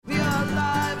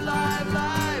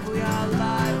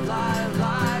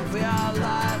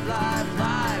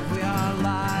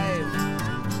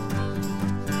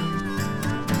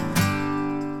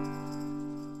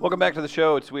Welcome back to the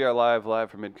show. It's We Are Live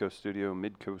from Midcoast Studio,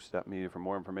 midcoast.media for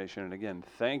more information. And again,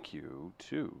 thank you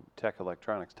to Tech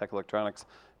Electronics,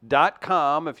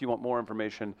 techelectronics.com if you want more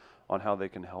information on how they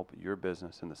can help your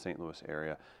business in the St. Louis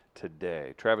area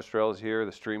today. Travis Strell is here,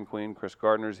 the Stream Queen. Chris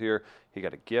Gardner's here. He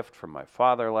got a gift from my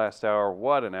father last hour.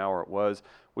 What an hour it was.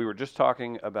 We were just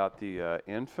talking about the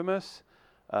infamous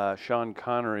Sean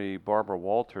Connery, Barbara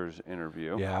Walters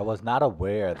interview. Yeah, I was not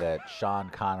aware that Sean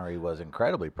Connery was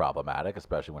incredibly problematic,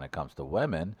 especially when it comes to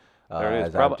women.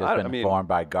 As I've just been informed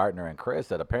by Gardner and Chris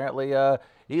that apparently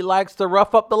he likes to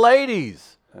rough up the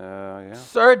ladies. Yeah.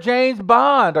 Sir James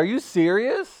Bond, are you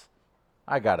serious?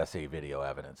 I got to see video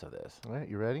evidence of this. All right,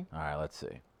 you ready? All right, let's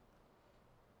see.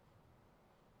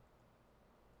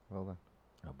 Hold on.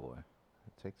 Oh, boy.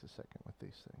 It takes a second with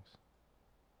these things.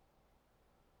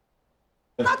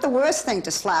 It's not the worst thing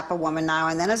to slap a woman now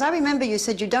and then. As I remember, you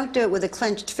said you don't do it with a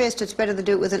clenched fist. It's better to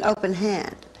do it with an open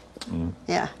hand.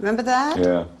 Yeah, remember that?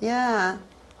 Yeah. Yeah.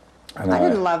 And I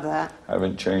didn't love that. I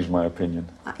haven't changed my opinion.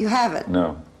 You haven't?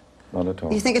 No, not at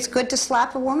all. You think it's good to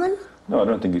slap a woman? No, I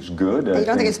don't think it's good. You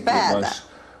don't think it's bad?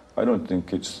 I don't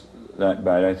think it's that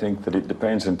bad. I think that it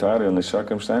depends entirely on the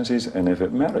circumstances and if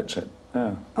it merits it.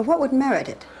 Yeah. What would merit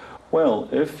it? Well,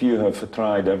 if you have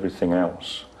tried everything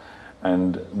else,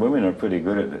 and women are pretty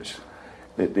good at this,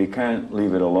 they can't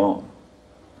leave it alone.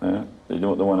 They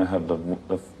don't want to have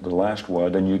the last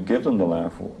word, and you give them the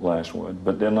last word,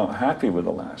 but they're not happy with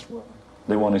the last word.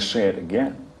 They want to say it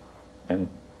again and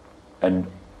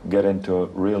get into a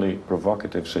really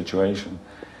provocative situation.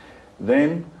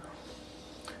 Then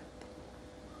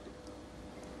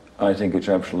I think it's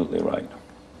absolutely right.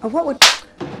 What would...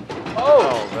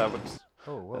 Oh, that was...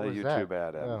 Oh, what was you're that? too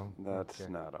bad, Ed. Oh, That's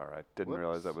okay. not all right. Didn't Whoops.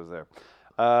 realize that was there.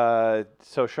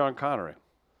 So Sean Connery.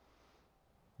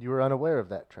 You were unaware of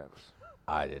that, Travis.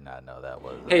 I did not know that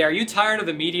was. Hey, are you tired of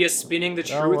the media spinning the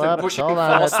truth and pushing Hold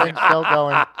on, false? that thing's still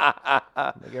going.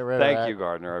 Get rid of Thank that. you,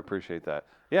 Gardner. I appreciate that.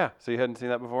 Yeah, so you hadn't seen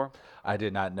that before? I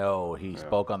did not know he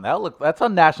spoke on that. Look, that's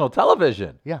on national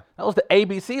television. Yeah. That was the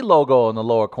ABC logo in the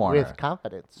lower corner. With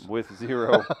confidence. With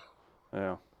zero.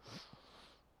 Yeah.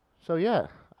 So, yeah.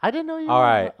 I didn't know you All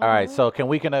right. So can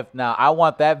we now? I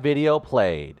want that video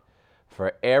played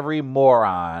for every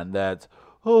moron that's.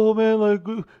 Oh man, like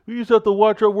we used to have to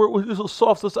watch our work with this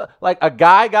soft society. Like a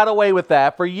guy got away with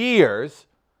that for years,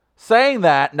 saying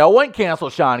that no one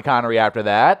canceled Sean Connery after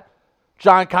that.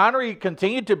 Sean Connery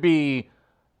continued to be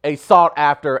a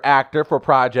sought-after actor for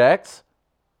projects.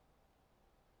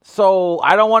 So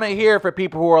I don't want to hear for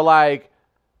people who are like,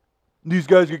 these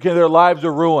guys, their lives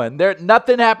are ruined.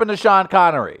 Nothing happened to Sean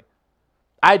Connery.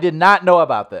 I did not know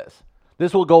about this.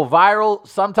 This will go viral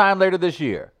sometime later this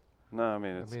year. No, I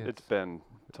mean, it's been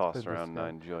tossed around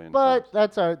 9 jillion But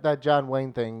times. that's that John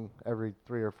Wayne thing every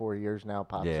 3 or 4 years now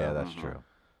pops up. Yeah, that's true.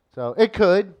 So it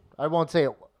could. I won't say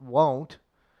it won't,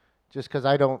 just because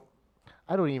I don't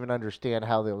even understand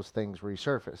how those things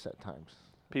resurface at times.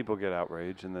 People get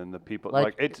outraged, and then the people,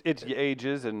 Like- it's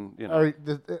ages, and, you know.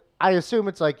 Or I assume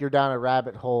it's like you're down a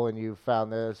rabbit hole and you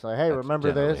found this, like, hey, That's remember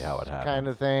generally this how it happens. kind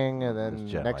of thing, and That's then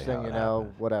generally next thing how you it know,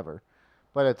 happens. whatever.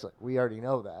 But it's like, we already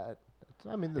know that.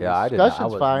 I mean, the Yeah, I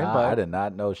discussion's fine, but I did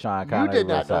not know Sean You Connery. did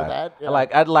not was, know that, yeah.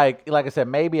 Like I said,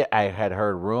 maybe I had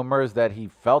heard rumors that he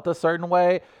felt a certain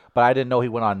way, but I didn't know he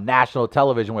went on national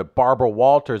television with Barbara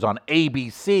Walters on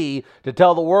ABC to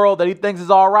tell the world that he thinks it's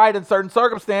all right in certain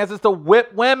circumstances to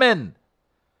whip women.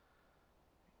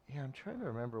 yeah, I'm trying to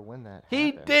remember when that He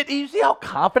happened. did. You see how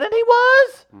confident he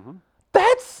was? Mm-hmm.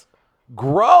 That's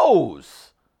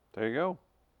gross. There you go.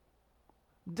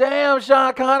 Damn,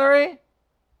 Sean Connery.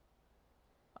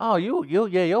 Oh,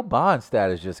 your Bond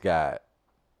status just got.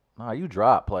 Oh, you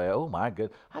dropped, player. Oh my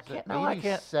good. I can't. No, I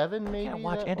can't. 87 I maybe. can't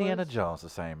watch that Indiana was? Jones the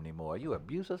same anymore. You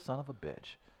abusive son of a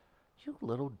bitch. You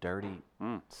little dirty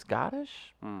Mm.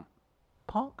 Scottish Mm.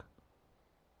 punk.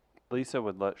 Lisa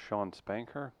would let Sean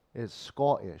spank her. It's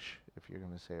Scottish, if you're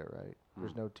going to say it right.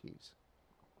 There's no T's.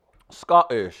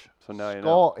 Scottish. So now you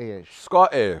know. Scottish.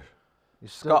 Scottish. You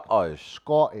still- Scottish.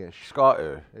 Scottish.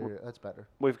 Scottish. Yeah, that's better.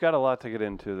 We've got a lot to get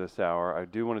into this hour. I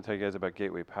do want to tell you guys about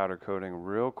Gateway Powder Coating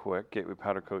real quick.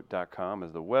 GatewayPowderCoat.com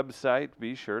is the website.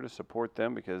 Be sure to support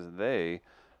them because they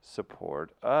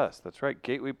support us. That's right,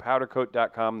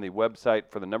 GatewayPowderCoat.com, the website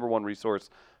for the #1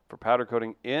 resource for powder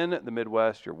coating in the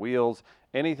Midwest. Your wheels,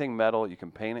 anything metal, you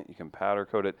can paint it, you can powder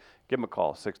coat it. Give them a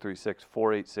call,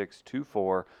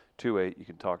 636-486-2428. You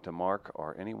can talk to Mark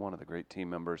or any one of the great team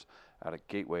members out of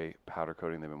Gateway Powder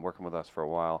Coating. They've been working with us for a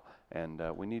while, and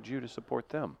we need you to support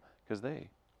them because they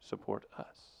support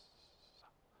us.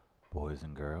 Boys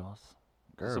and girls.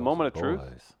 This is a moment and of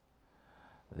truth. boys.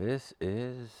 This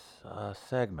is a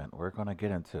segment we're going to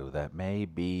get into that may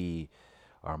be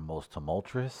our most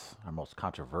tumultuous, our most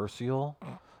controversial,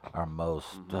 our most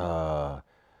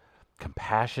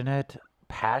compassionate,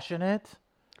 passionate,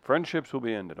 Friendships will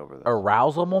be ended over this.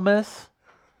 arousalness,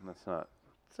 That's not.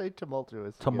 Say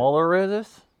tumultuous. again.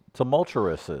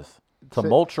 tumultuous.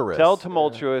 Tell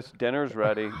tumultuous, dinner's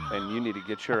ready, and you need to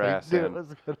get your ass knew it in was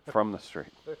gonna- from the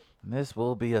street. This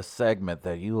will be a segment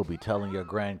that you will be telling your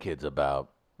grandkids about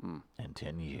in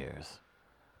 10 years.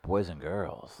 Boys and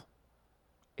girls,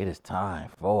 it is time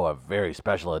for a very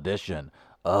special edition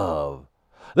of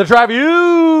The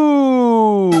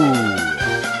Triview!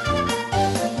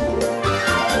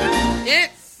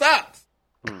 It sucks.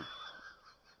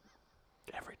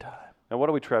 Every time. Now, what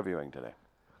are we reviewing today?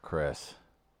 Chris,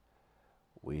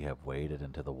 we have waded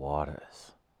into the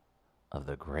waters of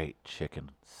the great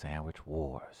chicken sandwich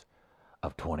wars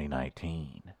of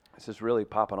 2019. This is really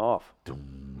popping off.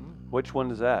 Which one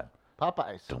is that?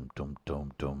 Popeyes. Dum, dum,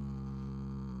 dum,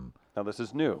 dum. Now, this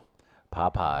is new.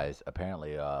 Popeyes,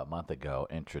 apparently a month ago,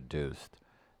 introduced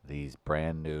these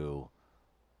brand new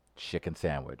chicken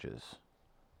sandwiches.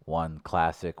 One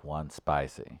classic, one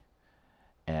spicy.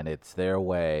 And it's their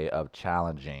way of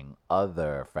challenging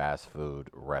other fast food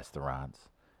restaurants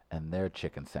and their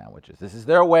chicken sandwiches. This is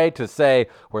their way to say,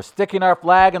 we're sticking our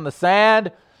flag in the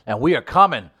sand and we are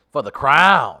coming for the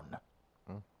crown.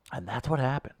 And that's what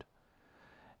happened.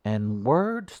 And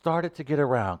word started to get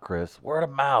around, Chris. Word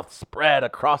of mouth spread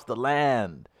across the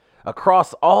land,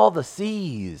 across all the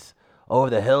seas, over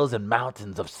the hills and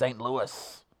mountains of St.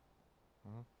 Louis.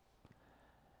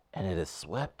 And it has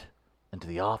swept into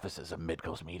the offices of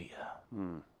Midcoast Media.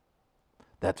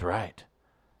 That's right.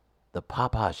 The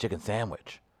Popeyes chicken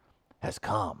sandwich has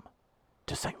come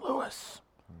to St. Louis,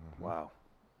 Wow.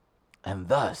 and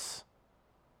thus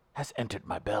has entered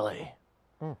my belly,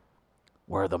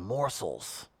 where the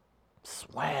morsels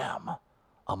swam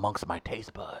amongst my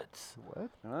taste buds,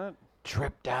 What?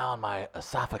 dripped down my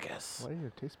esophagus, Why are your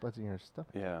taste buds in your stomach?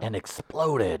 Yeah. and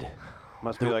exploded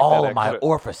Must be through like all that of my extra-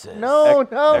 orifices. No,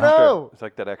 no, extra- no. It's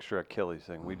like that extra Achilles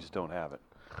thing. We just don't have it.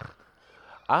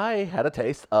 I had a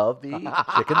taste of the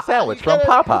chicken sandwich from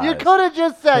Popeyes. You could have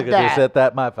just said I could've just that. said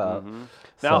that, my fault.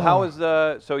 Now, how is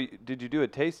did you do a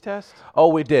taste test? Oh,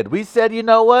 we did. We said, you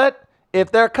know what?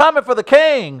 If they're coming for the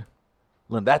king,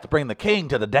 then that's bring the king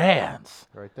to the dance.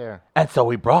 Right there. And so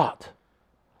we brought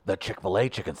the Chick-fil-A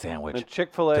chicken sandwich And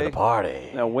Chick-fil-A. to the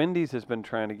party. Now, Wendy's has been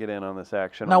trying to get in on this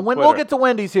action. Now, on when Twitter. we'll get to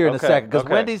Wendy's here in a Okay, second, because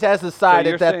okay. Wendy's has you're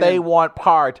decided that they saying- want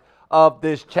part of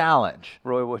this challenge.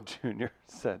 Roy Wood Jr.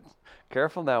 said,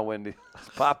 "Careful now, Wendy's.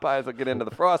 Popeyes will get into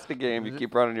the Frosty game. You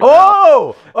keep running your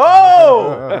mouth."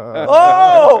 Oh!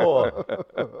 Oh!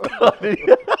 Oh!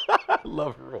 I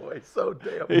love Roy so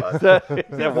damn He much.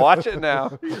 said, "Watch it now."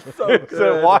 So He good.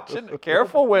 said, "Watch it.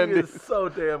 Careful, He Wendy's." is so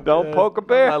damn Don't good. poke a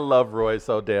bear. I love Roy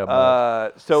so damn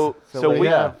much. So we have- we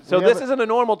have this a- isn't a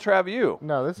normal Traview.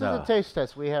 No, this is No. a taste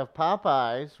test. We have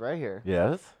Popeyes right here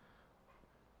Yes.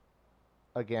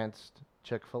 against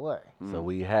Chick-fil-A. So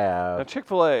we Now, have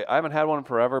Chick-fil-A, I haven't had one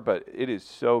forever, but it is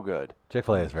so good.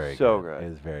 Chick-fil-A is very So good. good.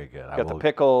 It is very good. I Got the will-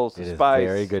 pickles, It the is spice.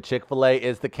 very good. Chick-fil-A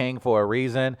is the king for a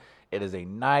reason. It is a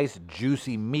nice,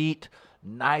 juicy meat,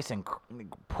 nice and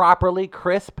properly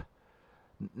crisp,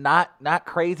 not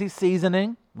crazy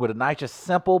seasoning, with a nice, just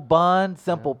simple bun,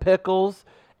 simple pickles,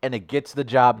 and it gets the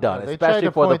job done, They tried especially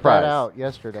to for the point price. that out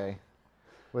yesterday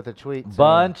with a tweet. saying-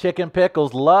 Bun, chicken,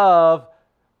 pickles, love.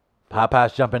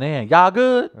 Popeyes jumping in. Y'all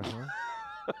good?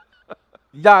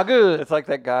 Y'all good? It's like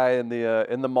that guy in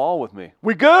the mall with me.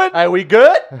 We good? Hey, we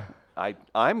good?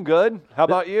 I'm good. How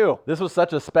about you? This was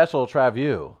such a special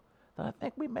Traview that I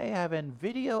think we may have in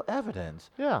video evidence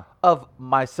Yeah. of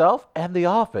myself and the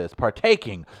office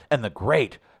partaking in the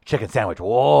great chicken sandwich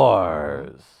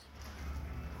wars.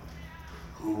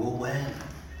 Who will win?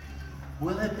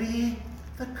 Will it be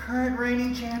the current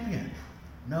reigning champion,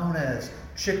 known as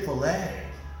Chick-fil-A?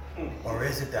 Or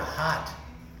is it the hot,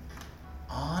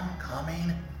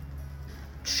 oncoming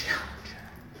challenger,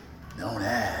 known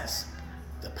as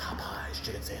the Popeyes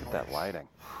chicken sandwich? That lighting.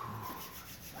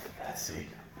 Let's see.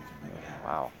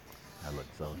 Wow. That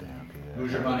looks so damn good.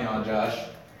 Who's your money on, Josh?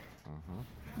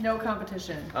 No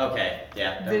competition. Okay,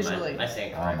 yeah. never mind. Visually. I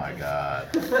stand Oh corrected. my God.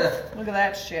 Look at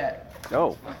that shit.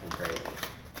 No. Fucking great.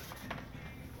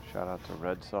 Shout out to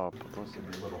Red Saw Publicity.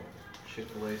 Little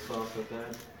Chick-fil-A sauce with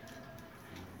that.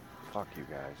 Fuck you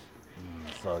guys.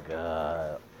 So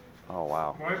good. Oh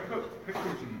wow.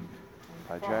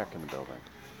 By Jack in the building.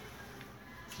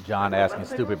 John asking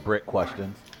stupid Brit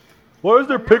questions. Where's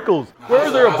their pickles?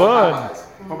 Where's there a bun?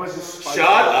 Shut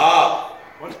up!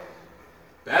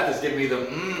 That just give me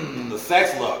the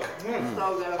sex look. So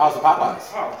good. How's the Popeyes?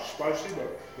 Oh, spicy,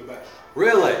 but the best.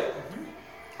 Really?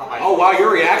 Oh wow,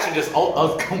 your reaction just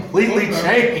completely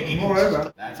changed. Oh, yeah,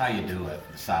 man. That's how you do it.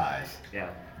 The size. Yeah.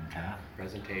 Okay.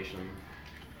 Presentation.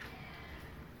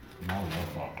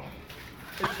 Motherfucker.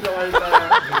 It's really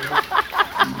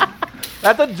better.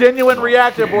 That's a genuine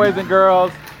reaction, boys and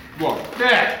girls. Well,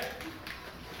 yeah.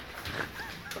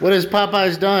 What has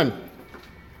Popeyes done?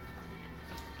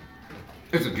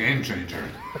 It's a game changer.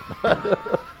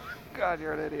 God,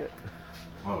 you're an idiot.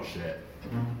 Oh shit.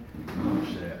 Oh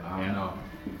shit. I don't know.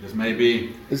 This may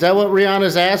be, Is that what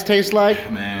Rihanna's ass tastes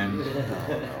like? man.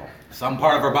 Some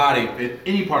part of her body,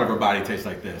 any part of her body tastes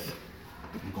like this.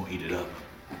 I'm gonna eat it up.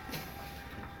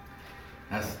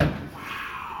 That's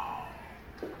wow.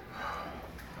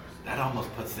 That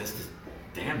almost puts this to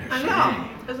damn near I shame. know.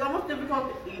 It's almost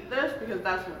difficult to eat this because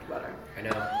that's much better. I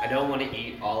know. I don't want to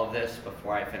eat all of this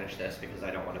before I finish this because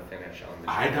I don't want to finish on the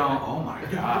I don't. Oh my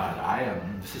god. I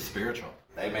am. This is spiritual.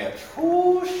 They made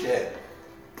true shit.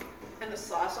 And the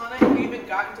sauce on it, have you even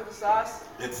gotten to the sauce?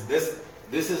 It's this.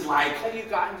 This is like. Have you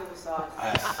gotten to the sauce?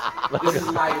 This is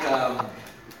like.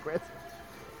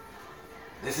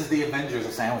 This is the Avengers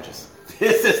of sandwiches.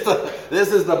 This is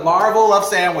the Marvel of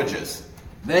sandwiches.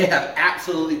 They have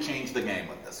absolutely changed the game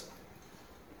with this.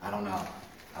 I don't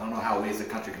know how we as a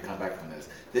country can come back from this.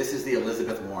 This is the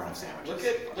Elizabeth Warren of sandwiches. Look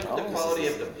at the quality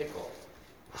of the pickle,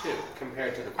 too,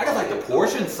 compared to the. I just like the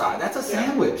portion side. That's a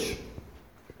sandwich.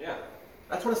 Yeah.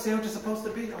 That's what a sandwich is supposed to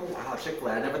be. Oh wow,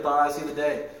 Chick-fil-A. I never thought I'd see the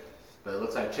day. But it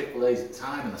looks like Chick-fil-A's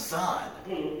time in the sun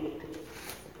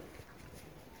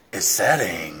is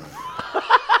setting.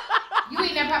 You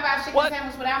eating that Popeyes chicken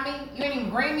sandwich without me? You ain't even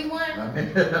bring me one?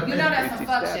 You know that's some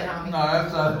fuck shit, homie. No,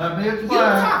 that's it's You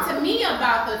fine. talk to me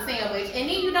about the sandwich, and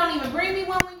then you don't even bring me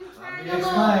one when you trying your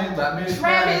Let me little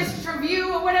Travis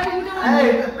Treview or whatever you doing.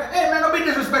 Hey man, don't be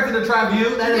disrespecting the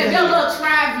Tribune. That Yeah, is your little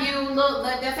Triview, look,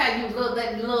 that's how you look,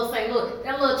 that little say, look,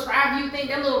 that little Triview thing,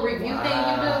 that little review thing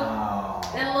you do,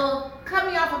 that little, cut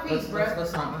me off a piece, bro.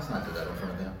 Let's not do that in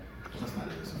front of them. Let's not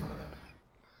do this in front of them.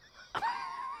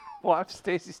 Watch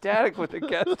Stacey Static with a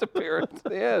guest appearance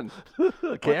at the end.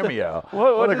 Cameo.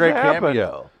 What a just great happened?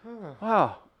 cameo.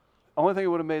 Wow. Only thing that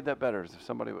would have made that better is if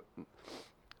somebody would.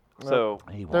 So,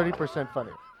 30%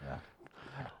 funny.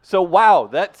 so wow,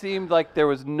 that seemed like there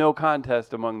was no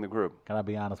contest among the group. Can I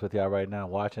be honest with y'all right now?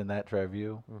 Watching that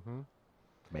Treview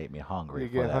made me hungry You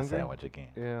for get that hungry? sandwich again.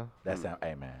 Yeah.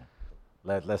 Hey man,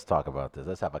 let's talk about this.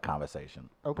 Let's have a conversation,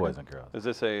 boys and girls. Is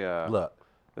this a Look,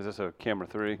 Is this a camera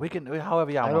 3? we can however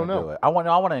y'all I want don't to do know. it. I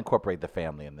want to incorporate the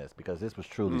family in this because this was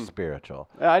truly spiritual.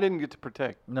 I didn't get to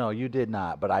partake. No, you did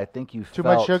not. But I think you Too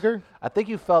felt, much sugar? I think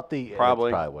you felt the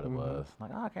Probably. That's probably what it was.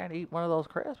 Like, oh, I can't eat one of those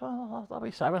crisps. I'll be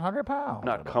 700 pounds.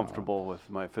 Not comfortable with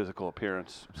my physical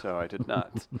appearance, so I did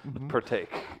not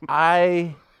partake.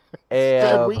 I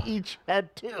Instead, am. we each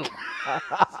had 2.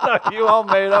 So you all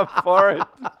made up for it.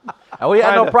 And we had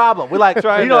no Trying to- problem. We like,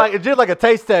 trying you know, to- like it's just like a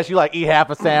taste test. You like eat half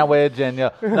a sandwich,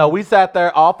 and no, we sat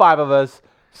there. All 5 of us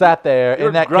sat there You were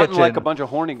in that grunting kitchen like a bunch of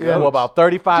horny goats. for about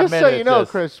 35 Just minutes. so you know,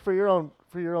 just- Chris, for your own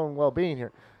well-being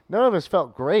here, none of us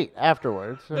felt great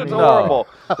afterwards. I It's mean, horrible.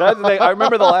 That's the thing. I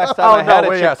remember the last time Oh, I had no,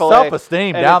 a we got Chick-fil-A.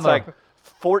 self-esteem and down it's there. like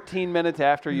 14 minutes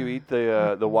after you eat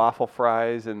the waffle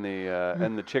fries and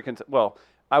the chicken. Well,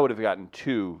 I would have gotten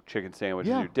 2 chicken sandwiches.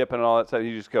 Yeah. You're dipping and all that stuff.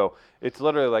 You just go. It's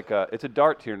literally like it's a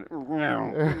dart to your.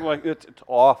 Like it's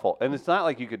awful, and it's not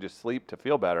like you could just sleep to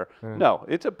feel better. No,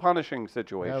 it's a punishing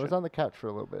situation. yeah, I was on the couch for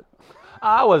a little bit.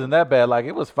 I wasn't that bad. Like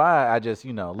it was fine. I just,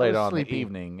 later on in the sleepy.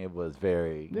 evening, it was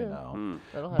very, That'll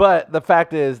happen. But the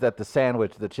fact is that the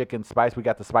sandwich, the chicken spice, we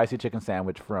got the spicy chicken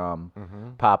sandwich from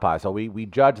Popeye. So we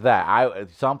judge that.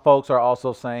 Some folks are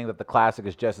also saying that the classic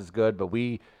is just as good, but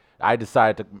I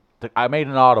decided I made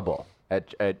an audible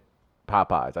at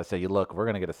Popeyes. I said, look, if we're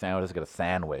gonna get a sandwich, let's get a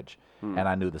sandwich. And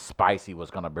I knew the spicy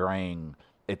was gonna bring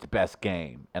its best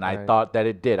game, and I thought that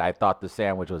it did. I thought the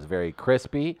sandwich was very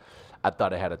crispy. I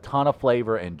thought it had a ton of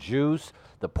flavor and juice.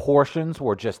 The portions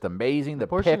were just amazing. The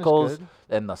portion is pickles good.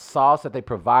 and the sauce that they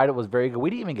provided was very good. We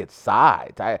didn't even get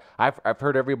sides. I've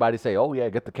heard everybody say, oh, yeah,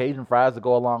 get the Cajun fries to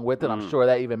go along with it. I'm sure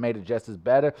that even made it just as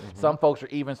better. Some folks are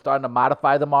even starting to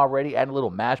modify them already, adding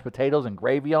little mashed potatoes and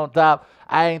gravy on top.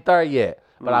 I ain't there yet.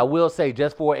 But I will say,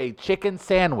 just for a chicken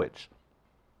sandwich,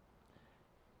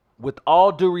 with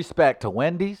all due respect to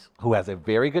Wendy's, who has a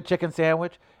very good chicken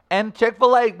sandwich, and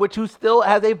Chick-fil-A, who still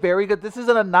has a very good, this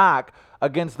isn't a knock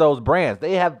against those brands.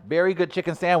 They have very good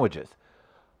chicken sandwiches.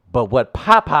 But what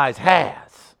Popeyes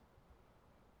has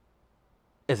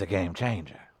is a game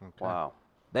changer. Wow.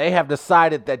 They have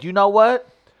decided that, you know what?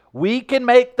 We can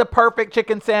make the perfect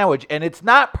chicken sandwich, and it's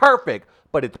not perfect,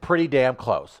 but it's pretty damn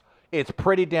close. It's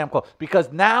pretty damn close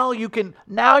because now you can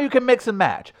mix and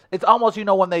match. It's almost, you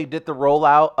know, when they did the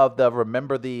rollout of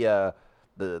the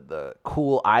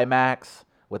cool IMAX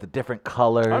with the different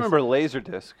colors. I remember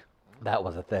Laserdisc. That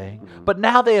was a thing. But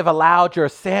now they have allowed your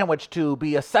sandwich to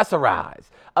be accessorized.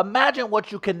 Imagine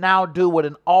what you can now do with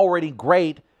an already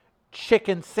great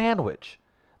chicken sandwich.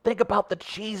 Think about the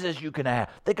cheeses you can add.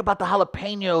 Think about the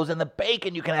jalapenos and the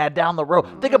bacon you can add down the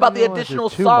road. Think about the additional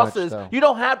sauces. You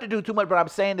don't have to do too much, but I'm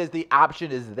saying is the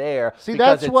option is there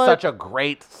because it's such a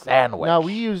great sandwich. Now,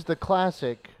 we use the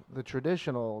classic, the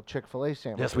traditional Chick-fil-A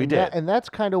sandwich. Yes, we did. And that's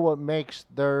kind of what makes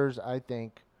theirs, I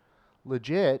think,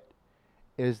 legit,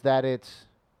 is that it's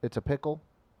a pickle.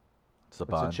 It's a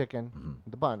bun. It's a chicken.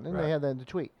 The bun. And Right. they have that in the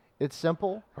tweet. It's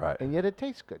simple, Right. and yet it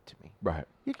tastes good to me. Right.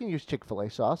 You can use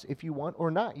Chick-fil-A sauce if you want or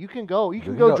not. You can go dry You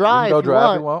can go if dry you if you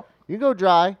want. want. You can go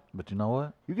dry. But you know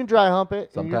what? You can dry hump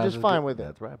it, and you're Sometimes just it's fine good. with it.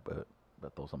 That's right,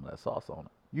 but throw some of that sauce on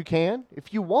it. You can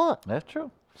if you want. That's true.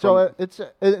 So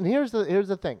and here's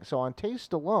the thing. So on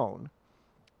taste alone,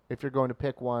 if you're going to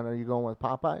pick one, are you going with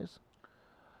Popeyes?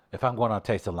 If I'm going on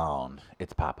taste alone,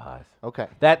 it's Popeyes. Okay.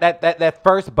 That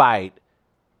first bite,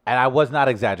 and I was not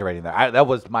exaggerating there. That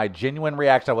was my genuine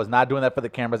reaction. I was not doing that for the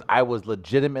cameras. I was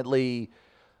legitimately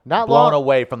blown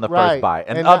away from the first bite.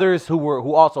 And others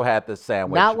who also had this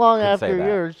sandwich. Not long could after say that.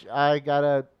 yours, I got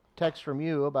a text from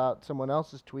you about someone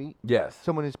else's tweet. Yes.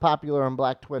 Someone who's popular on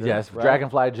Black Twitter. Yes, right?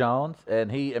 Dragonfly Jones.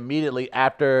 And he immediately,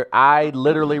 after I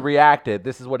literally reacted,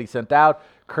 this is what he sent out.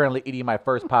 Currently eating my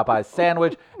first Popeyes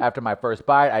sandwich. After my first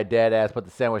bite, I dead ass put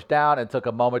the sandwich down and took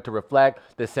a moment to reflect.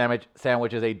 This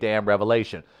sandwich is a damn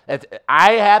revelation.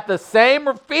 I had the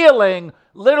same feeling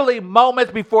literally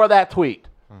moments before that tweet.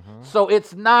 So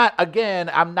it's not, again,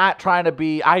 I'm not trying to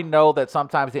be, I know that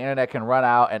sometimes the internet can run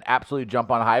out and absolutely jump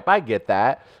on hype. I get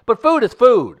that. But food is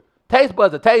food. Taste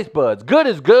buds are taste buds. Good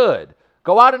is good.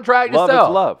 Go out and try it yourself. Love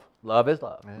is love. Love is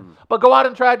love. But go out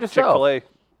and try it yourself. Chick-fil-A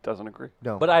doesn't agree.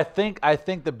 No. But I think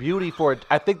the beauty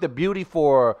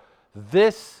for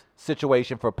this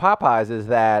situation for Popeyes is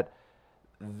that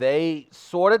they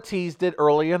sort of teased it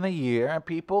early in the year, and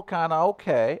people kind of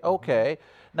okay.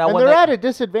 Now And when they're at a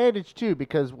disadvantage too,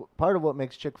 because part of what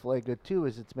makes Chick-fil-A good too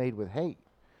is it's made with hate.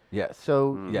 Yes.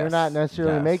 So you're not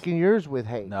necessarily making yours with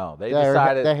hate. No, they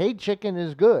decided the hate chicken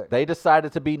is good. They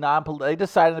decided to be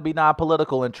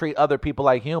non-political and treat other people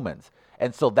like humans.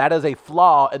 And so that is a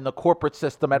flaw in the corporate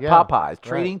system at Popeyes,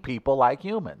 treating people like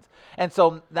humans. And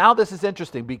so now this is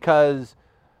interesting because,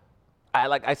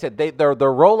 like I said, their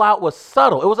rollout was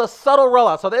subtle. It was a subtle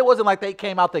rollout. So it wasn't like they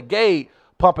came out the gate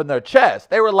pumping their chest.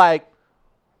 They were like,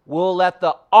 we'll let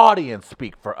the audience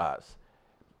speak for us.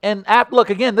 And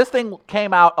look, again, this thing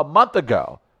came out a month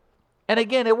ago. And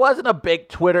again, it wasn't a big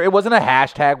Twitter. It wasn't a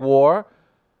hashtag war.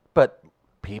 But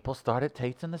people started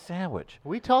tasting the sandwich.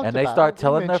 We talked and about they start it. We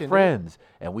telling their mentioned friends.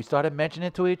 And we started mentioning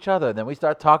it to each other. And then we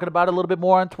start talking about it a little bit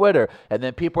more on Twitter. And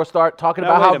then people start talking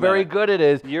Now, about wait how a very minute. good it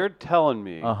is. You're telling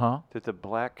me that the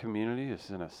black community is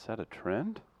in a set a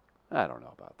trend? I don't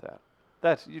know about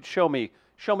that. You'd show me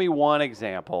one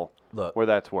example where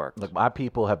that's worked. Look, my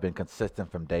people have been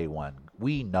consistent from day one.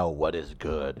 We know what is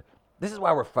good. This is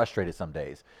why we're frustrated some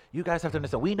days. You guys have to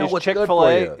understand. We know what's good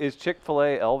for you. Is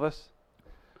Chick-fil-A Elvis?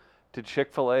 Did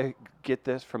Chick-fil-A get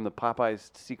this from the Popeyes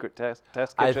secret test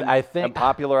kitchen I think and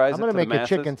popularize I'm going it to to the make a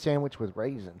masses? chicken sandwich with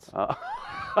raisins.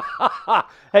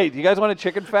 Hey, do you guys want a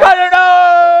chicken fact? I don't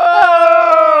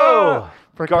know!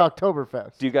 For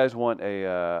Oktoberfest. Do you guys want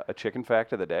a chicken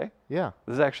fact of the day? Yeah.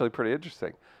 This is actually pretty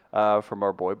interesting. From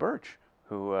our boy Birch,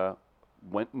 who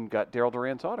went and got Daryl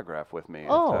Durant's autograph with me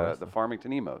at the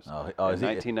Farmington Emos in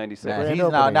 1996.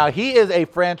 Now he is a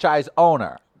franchise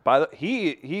owner.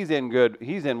 He's in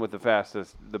with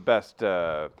the best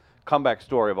comeback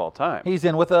story of all time. He's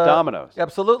in with Domino's.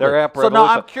 Absolutely. They're So now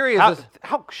I'm curious.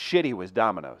 How shitty was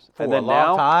Domino's? For and then a long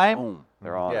now, time? boom,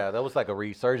 they're on. Yeah, that was like a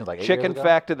resurgence like 8 Chicken years ago.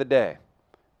 fact of the day.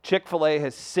 Chick-fil-A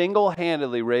has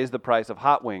single-handedly raised the price of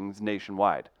hot wings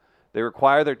nationwide. They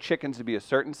require their chickens to be a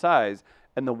certain size,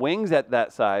 and the wings at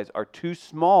that size are too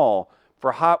small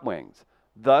for hot wings,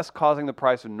 thus causing the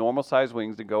price of normal-sized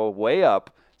wings to go way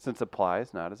up since supply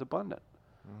is not as abundant.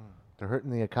 They're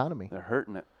hurting the economy. They're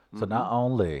hurting it. So not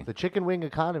only The chicken wing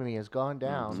economy has gone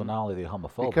down. so not only the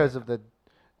homophobic because of the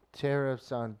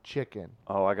tariffs on chicken.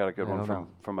 Oh, I got a good I one don't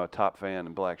from a top fan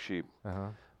in Black Sheep. Uh-huh.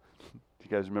 Do you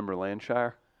guys remember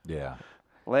Landshire? Yeah.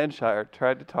 Landshire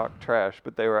tried to talk trash,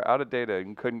 but they were out of data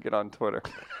and couldn't get on Twitter.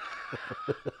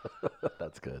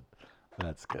 That's good.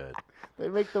 That's good. They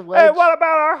make the wedge. Hey, what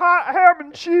about our hot ham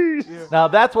and cheese? Now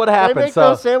that's what They happened. make So,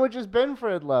 those sandwiches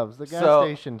Benfred loves, the gas So-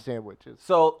 station sandwiches.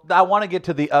 so I want to get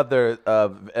to the other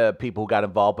people who got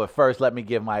involved, but first let me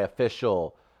give my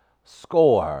official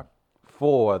score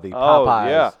for the Oh, Popeyes.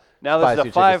 yeah. Now this is spicy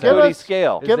a 5 chicken booty sandwich.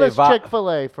 scale. Is Give a us vi-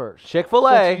 Chick-fil-A first.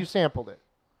 Chick-fil-A. Since you sampled it.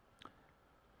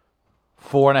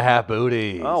 4.5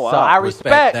 booties. Oh, wow. So I Respect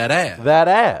respect that ass. That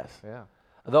ass. Yeah.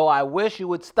 Though I wish you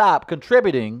would stop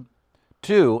contributing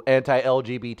to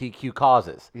anti-LGBTQ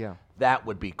causes. Yeah. That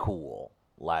would be cool.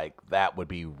 Like, that would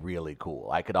be really cool.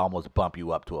 I could almost bump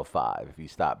you up to a 5 if you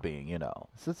stop being,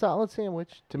 It's a solid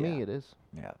sandwich. To me, Yeah. it is.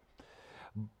 Yeah.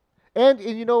 And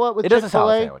you know what? With It is a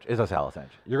salad Chick-fil-A, sandwich. It's a salad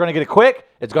sandwich. You're going to get it quick.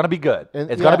 It's going to be good.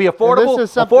 And- It's yeah, going to be and this affordable,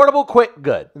 is something- affordable, quick,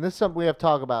 good. and this is something we have to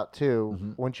talk about too.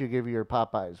 Mm-hmm. Once you give your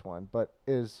Popeyes one, but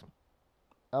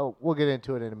we'll get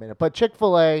into it in a minute. But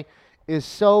Chick-fil-A is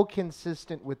so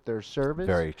consistent with their service.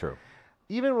 Very true.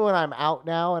 Even when I'm out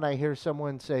now and I hear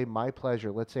someone say "my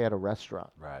pleasure," let's say at a restaurant,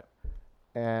 Right.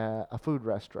 a food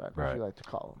restaurant, as Right. you like to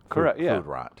call them. Correct, yeah. Food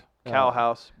rot. Cow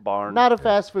house, barn. Not a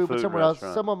fast food, but Food somewhere else.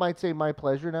 restaurant. Someone might say "my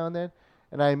pleasure" now and then,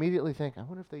 and I immediately think, I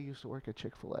wonder if they used to work at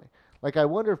Chick-fil-A. Like, I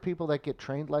wonder if people that get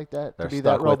trained like that They're to be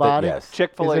stuck that with it, robotic, yes.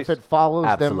 Chick-fil-A is if it follows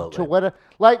them to Absolutely. what.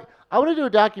 Like, I want to do a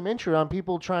documentary on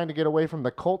people trying to get away from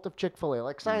the cult of Chick-fil-A,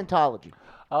 like Scientology,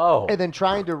 Oh. and then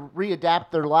trying to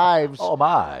readapt their lives Oh,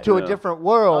 my. to a different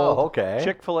world. Oh, okay.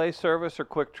 Chick-fil-A service or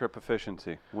Quick Trip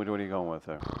efficiency? What are you going with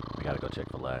there? We got to go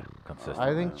Chick-fil-A. Consistent.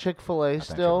 I think Chick-fil-A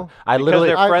still. I Because literally,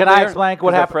 they're can friendlier? I explain what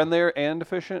Because they're happened? friendlier and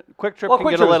efficient. Quick Trip Well, can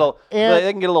Quick get Trip a is- little. and-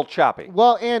 They can get a little choppy.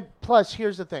 Well, and plus,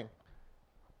 here's the thing.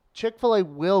 Chick-fil-A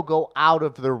will go out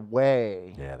of their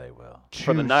way Yeah, they will.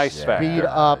 For the nice speed factor.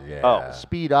 up, Yeah.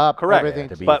 speed up Correct. everything.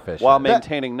 To be But efficient. while That-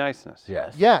 maintaining niceness.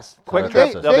 Yes. Yes, Quick they,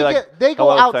 Trip, they, they'll be like, they go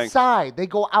 "Hello, thanks." outside. They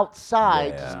go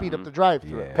outside to Yeah. speed up the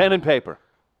drive-through. Yeah. Pen and paper.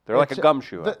 They're like a It's-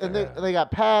 gumshoe. out And there. they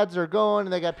got pads are going,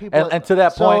 and they got people. And to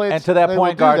that so point, it's- and to that they will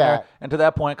point, do Gardner, that. and to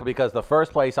that point, because the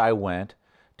first place I went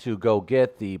to go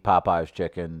get the Popeyes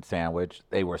chicken sandwich,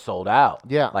 they were sold out.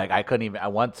 Yeah. Like I couldn't even.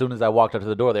 As soon as I walked up to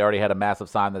the door, they already had a massive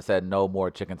sign that said "No more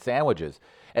chicken sandwiches."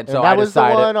 And so And that I was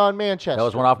decided the one on Manchester. that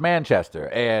was one off Manchester,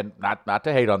 and not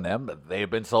to hate on them, but they've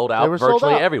been sold out They were sold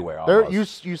virtually out. everywhere. There-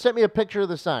 Almost. you sent me a picture of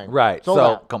the sign. Right. Sold so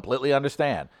out. completely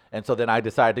understand. And so then I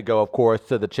decided to go, of course,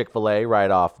 to the Chick-fil-A right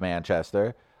off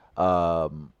Manchester,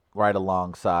 right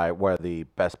alongside where the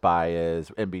Best Buy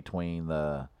is, in between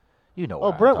the,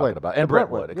 what I'm Brentwood. talking about. And The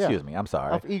Brentwood, Brentwood, yeah. excuse me. I'm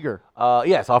sorry. Off Eager.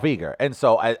 Yes, off Eager. And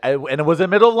so and it was in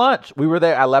the middle of lunch. We were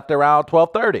there. I left around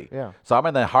 12:30. Yeah. So I'm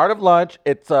in the heart of lunch.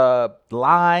 It's a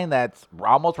line that's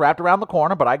almost wrapped around the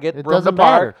corner, but I get It room doesn't to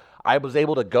park. matter. I was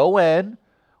able to go in,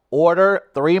 order.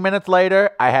 3 minutes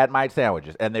later, I had my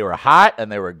sandwiches, and they were hot,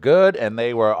 and they were good, and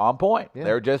they were on point. Yeah.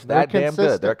 They're just They're that damn good.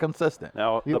 consistent. They're consistent.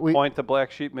 Now, You- the we- point the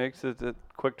Black Sheep makes is that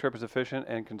Quick Trip is efficient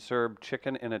and can serve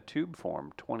chicken in a tube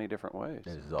form 20 different ways.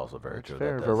 This is also very true.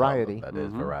 fair. That does help. Variety. That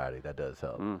is variety. That does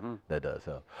help. Mm-hmm. That does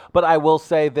help. But I will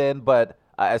say then,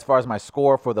 as far as my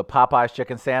score for the Popeyes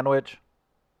chicken sandwich,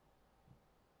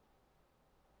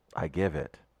 I give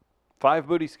it 5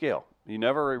 booty scale. You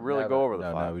never really Never. go over the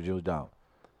no, 5. No, we usually don't.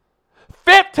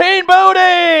 15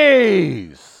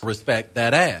 booties! Respect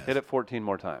that ass. Hit it 14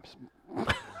 more times.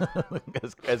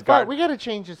 as But we got to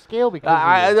change the scale because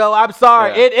I know. I'm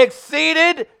sorry. Yeah. It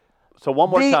exceeded So one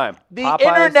more time. the Popeyes-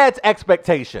 internet's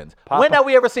expectations. When Popeye- have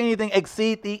we ever seen anything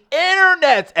exceed the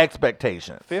internet's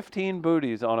expectations? 15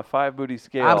 booties on a 5 booty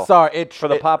scale. I'm sorry. For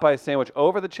the Popeye sandwich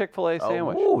over the Chick-fil-A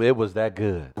sandwich. Ooh, it was that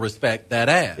good. Respect that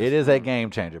ass. It is a game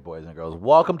changer, boys and girls.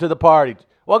 Welcome to the party.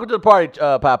 Welcome to the party,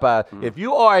 Popeyes. If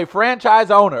you are a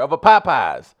franchise owner of a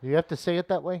Popeyes, you have to say it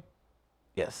that way.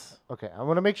 yes. Okay, I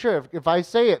want to make sure if I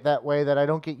say it that way that I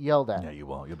don't get yelled at. Yeah, you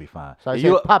won't. You'll be fine. So I say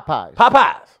you, Popeyes.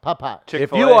 Popeyes. Popeyes. If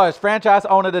Chick-fil-A. you are a franchise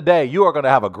owner today, you are going to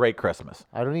have a great Christmas.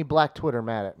 I don't need Black Twitter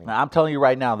mad at me. Now, I'm telling you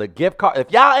right now, the gift card,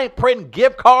 if y'all ain't printing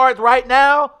gift cards right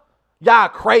now, y'all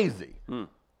crazy.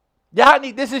 Y'all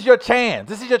need, this is your chance.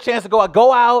 This is your chance to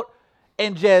go out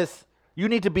and just, you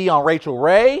need to be on Rachel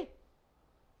Ray.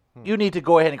 You need to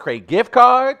go ahead and create gift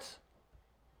cards.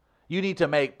 You need to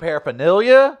make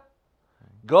paraphernalia.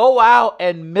 Go out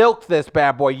and milk this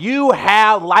bad boy. You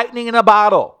have lightning in a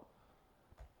bottle.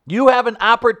 You have an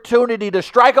opportunity to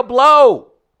strike a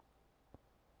blow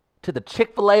to the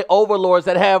Chick-fil-A overlords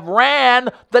that have ran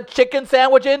the chicken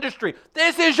sandwich industry.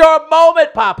 This is your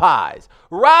moment, Popeyes.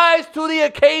 Rise to the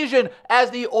occasion as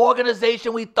the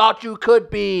organization we thought you could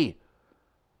be.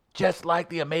 Just like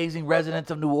the amazing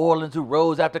residents of New Orleans who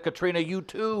rose after Katrina, you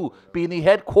too be in the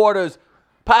headquarters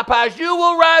Popeyes, you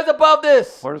will rise above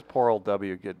this. Where does poor old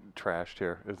W get trashed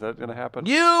here? Is that going to happen?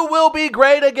 You will be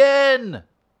great again.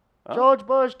 George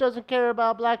Bush doesn't care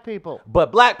about black people.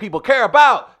 But black people care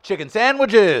about chicken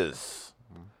sandwiches.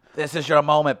 This is your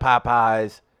moment,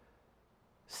 Popeyes.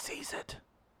 Seize it.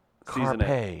 Season Carpe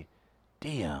it.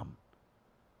 diem.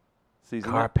 Season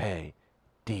it. Carpe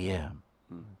diem.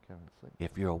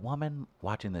 If you're a woman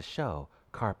watching the show,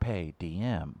 Carpe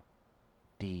diem.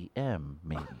 DM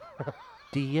me.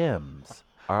 DMs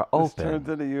are This turns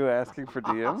open. into you asking for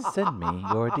DMs. Send me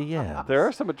your DMs. There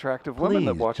are some attractive women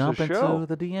that Please watch jump the show.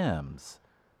 into the DMs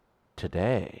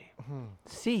today.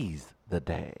 Seize the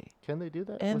day. Can they do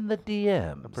that? In the with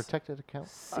DMs. a protected account?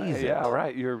 Seize it. Yeah,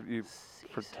 right. You're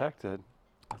protected.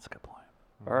 That's a good point.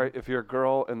 All right. If you're a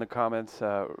girl in the comments,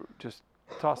 just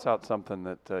toss out something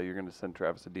that you're going to send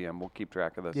Travis a DM. We'll keep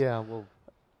track of this. Yeah, well,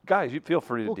 Guys, you feel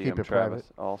free to We'll keep DM it Travis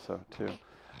also too.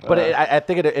 But I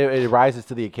think it rises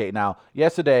to the occasion. Now,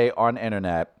 yesterday on the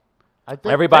internet, I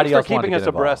think everybody Thanks for else wanted keeping to us get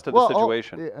involved. abreast of the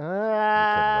situation.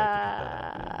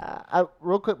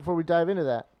 Real quick before we dive into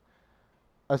that,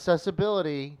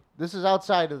 accessibility. This is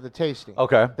outside of the tasting.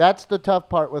 Okay. That's the tough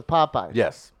part with Popeyes.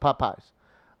 Yes. Popeyes.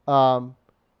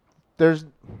 There's,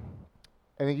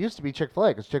 and it used to be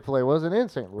Chick-fil-A because Chick-fil-A wasn't in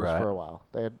St. Louis Right. for a while.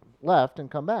 They had left and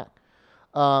come back.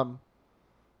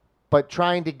 But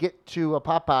trying to get to a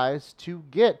Popeyes to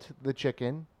get the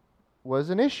chicken was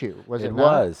an issue. Was it It not?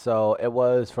 was. So it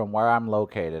was from where I'm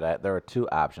located. There were two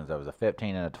options. There was a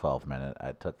 15 and a 12 minute.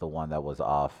 I took the one that was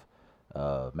off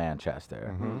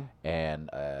Manchester. And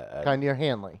Kind of near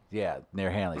Hanley. yeah,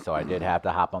 near Hanley. So I did have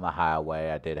to hop on the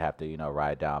highway. I did have to,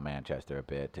 ride down Manchester a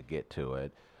bit to get to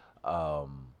it.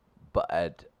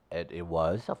 But it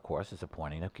was, of course,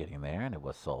 disappointing of getting there, and it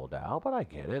was sold out. But I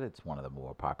get it. It's one of the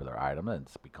more popular items, and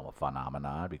it's become a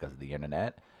phenomenon because of the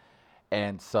internet.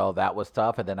 And so that was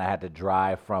tough. And then I had to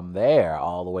drive from there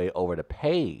all the way over to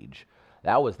Page.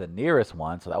 That was the nearest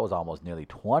one, so that was almost nearly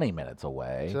 20 minutes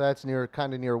away. So that's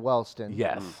kind of near Wellston.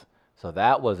 Yes. So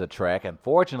that was a trek. And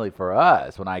fortunately for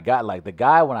us, when I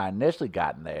initially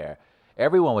got in there,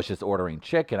 everyone was just ordering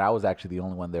chicken. I was actually the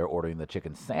only one there ordering the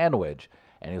chicken sandwich.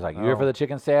 And he was like, "You here for the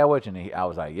chicken sandwich?" And I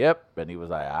was like, "Yep." And he was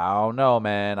like, "I don't know,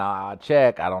 man. I'll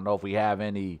check. I don't know if we have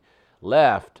any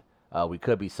left. We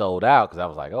could be sold out." Because I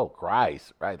was like, "Oh,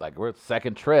 Christ." Right? Like, we're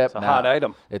second trip. It's a hot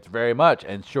item. It's very much.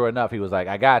 And sure enough, he was like,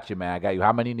 "I got you, man. I got you.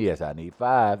 How many do you need?" I said, "I need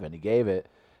 5." And he gave it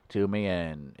to me.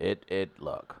 And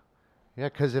look. Yeah,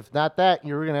 because if not that,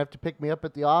 you were going to have to pick me up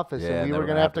at the office, Yeah, and we and were then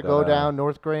going to have to go down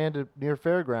North Grand to near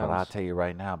Fairgrounds. But I'll tell you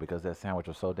right now, because that sandwich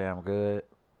was so damn good,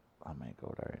 I may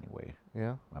go there anyway.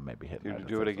 Yeah. I may be hitting. Did there you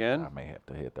to do it say again? something. I may have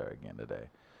to hit there again today.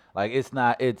 Like, it's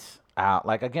out.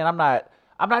 Like, again, I'm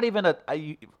not even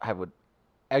I would.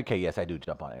 Okay, yes, I do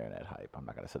jump on internet hype. I'm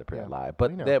not gonna sit up here and lie. we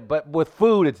know. But with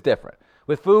food, it's different.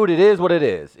 With food, it is what it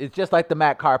is. It's just like the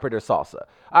Matt Carpenter salsa.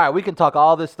 All right, we can talk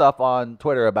all this stuff on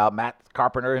Twitter about Matt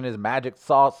Carpenter and his magic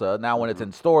salsa. Now, when it's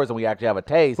in stores and we actually have a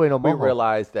taste, Bueno we mojo.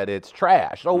 realize that it's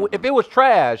trash. So if it was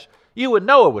trash, you would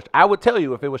know it was. I would tell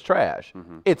you if it was trash.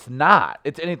 It's not.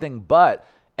 It's anything but.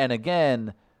 And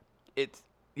again,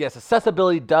 yes,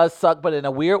 accessibility does suck, but in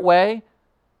a weird way,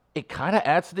 it kind of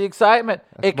adds to the excitement.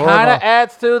 It more of kind of a-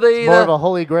 adds to the. It's more of a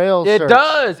holy grail It search.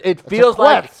 does. It a feels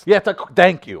like quest.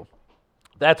 thank you.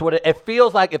 That's what it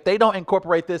feels like. If they don't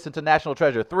incorporate this into National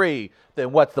Treasure 3,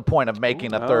 then what's the point of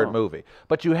making a third movie?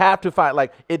 But you have to find,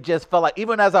 like, it just felt like,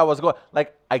 even as I was going,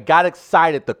 like, I got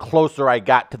excited the closer I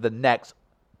got to the next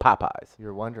Popeyes.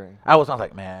 You're wondering. I was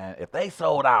like, man, if they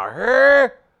sold out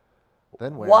her,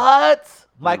 Then where? what?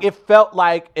 Like, it felt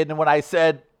like, and when I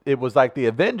said it was like the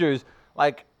Avengers,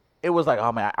 like, it was like,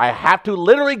 oh man, I have to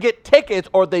literally get tickets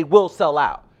or they will sell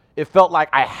out. It felt like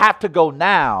I have to go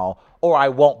now or I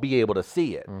won't be able to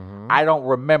see it. I don't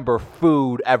remember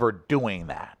food ever doing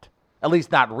that. At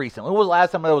least not recently. When was the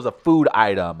last time there was a food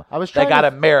item that got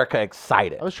America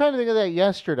excited? I was trying to think of that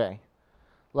yesterday.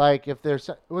 Like, if is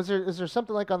there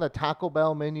something like on the Taco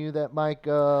Bell menu that might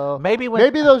go? Maybe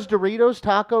those Doritos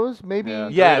tacos. Maybe. Yeah.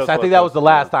 Yes, Doritos I think look that was good. the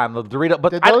last time. The Dorito, but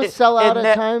Did those sell out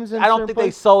at times in I don't certain think they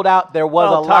places? sold out. There was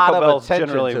a lot Taco of Bell's attention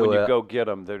generally to when it. you go get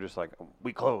them, they're just like,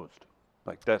 we closed.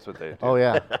 Like, that's what they do. Oh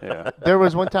yeah. Yeah. There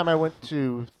was one time I went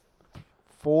to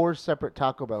 4 separate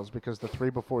Taco Bells because the 3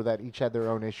 before that each had their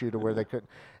own issue to where they couldn't.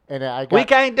 And I got We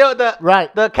can't do it.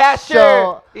 Right. The cashier.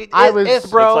 So, I was- It's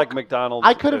It's broke. like McDonald's.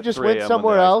 I could have at just 3 went a.m. when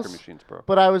somewhere the ice else, cream machine's broke.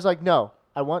 but I was like, no,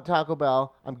 I want Taco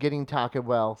Bell. I'm getting Taco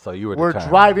Bell. So you were We're determined.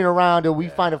 driving around and we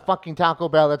find a fucking Taco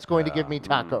Bell that's going to give me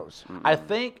tacos. I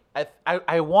think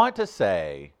I want to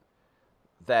say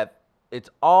that it's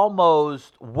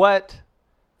almost what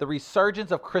the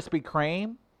resurgence of Krispy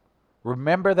Kreme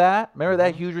Remember that? Remember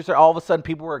that huge research? All of a sudden,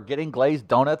 people were getting glazed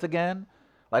donuts again?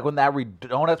 Like when that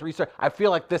donuts research, I feel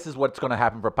like this is what's going to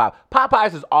happen for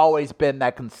Popeyes has always been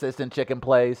that consistent chicken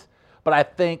place, but I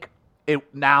think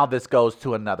now this goes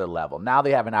to another level. Now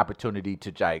they have an opportunity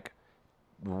to like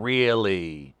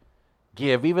really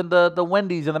give even the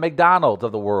Wendy's and the McDonald's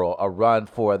of the world a run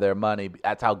for their money.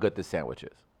 That's how good this sandwich is.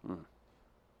 So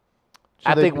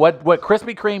I think what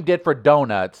Krispy Kreme did for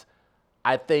donuts,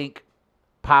 I think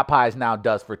Popeyes now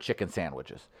does for chicken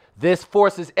sandwiches. This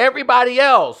forces everybody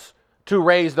else to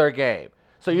raise their game.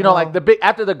 So like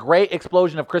after the great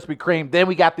explosion of Krispy Kreme, then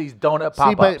we got these donut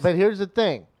pop-ups. See, but here's the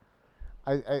thing.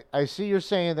 I see you're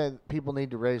saying that people need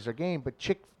to raise their game, but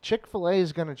Chick-fil-A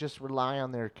is going to just rely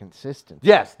on their consistency.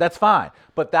 Yes, that's fine.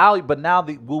 But now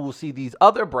we will see these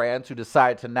other brands who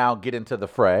decide to now get into the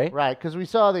fray. Right, because we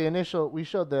showed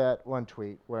that one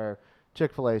tweet where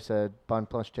Chick-fil-A said bun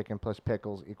plus chicken plus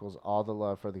pickles equals all the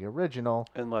love for the original.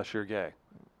 Unless you're gay.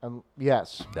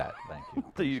 Yes. Thank you.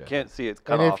 So you can't see it's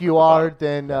cut and off if you at the are,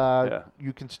 bottom. then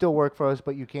you can still work for us,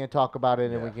 but you can't talk about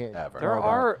it, and we can't. Ever. There know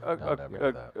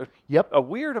are Yep. a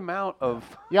weird amount of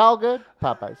Y'all good?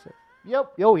 Popeye said.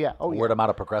 Yep. Oh yeah. Oh yeah. Word amount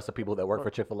of progressive people that work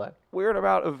for Chick-fil-A. weird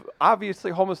amount of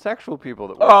obviously homosexual people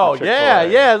that work Oh for yeah,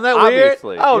 Chick-fil-A. yeah, isn't that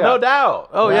Obviously, weird? Oh, yeah. no doubt.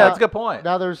 Oh yeah, that's a good point.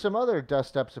 Now there's some other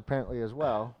dust-ups apparently as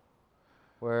well,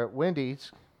 where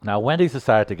Wendy's. Now Wendy's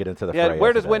decided to get into the Yeah, fray.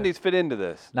 where does yesterday. Wendy's fit into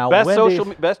this? Now, best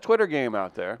Wendy's- best Twitter game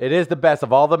out there. It is the best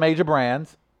of all the major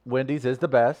brands. Wendy's is the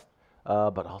best,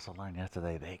 but also learned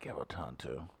yesterday they give a ton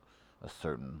to a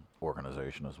certain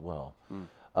organization as well.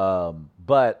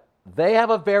 But they have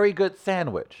a very good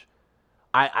sandwich.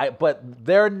 But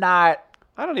they're not.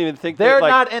 I don't even think They're they, like,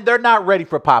 not, and they're not ready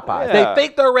for Popeyes. Yeah. They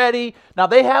think they're ready. Now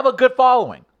they have a good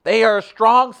following. They are a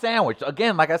strong sandwich.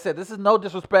 Again, like I said, this is no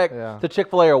disrespect to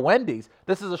Chick-fil-A or Wendy's.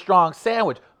 This is a strong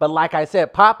sandwich. But like I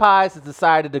said, Popeyes has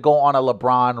decided to go on a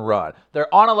LeBron run.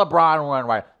 They're on a LeBron run,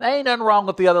 right? There ain't nothing wrong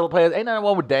with the other players. Ain't nothing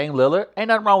wrong with Dame Lillard. Ain't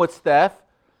nothing wrong with Steph.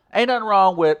 Ain't nothing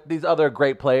wrong with these other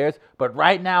great players. But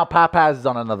right now, Popeyes is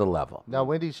on another level. Now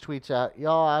Wendy's tweets out,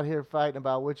 y'all out here fighting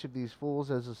about which of these fools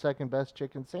has the second best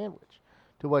chicken sandwich.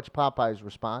 To which Popeyes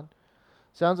respond,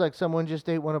 sounds like someone just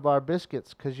ate one of our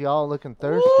biscuits because y'all looking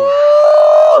thirsty.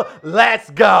 Woo! Let's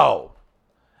go.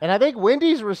 And I think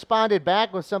Wendy's responded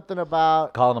back with something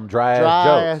about Calling them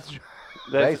dry-ass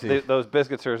jokes. those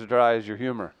biscuits are as dry as your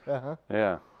humor. Uh-huh.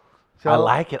 Yeah. I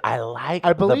like it. I like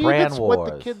I believe the brand it's wars.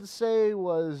 what the kids say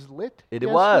was lit. It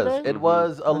yesterday was. It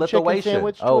was a on Chicken lituation.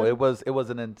 Sandwich Oh, Twitter. it was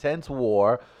an intense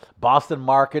war. Boston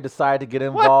Market decided to get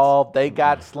involved. They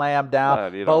got slammed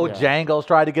down. you don't- Bojangles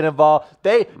tried to get involved.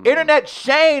 Internet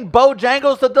shamed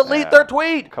Bojangles to delete their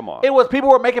tweet. Come on. It was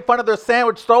people were making fun of their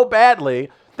sandwich so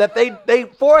badly that they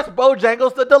forced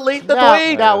Bojangles to delete the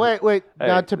tweet. Now, wait. Hey,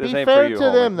 now, to this be ain't for fair you, to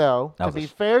homie. them, though, That to was be a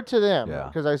fair to them, Yeah.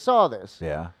 because I saw this,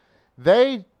 Yeah.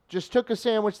 they just took a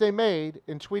sandwich they made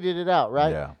and tweeted it out,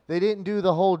 right? Yeah. They didn't do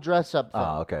the whole dress-up thing.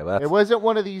 Oh, okay. Well, It wasn't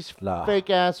one of these Nah.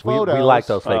 fake-ass we photos. like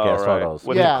those fake ass Oh, right. photos.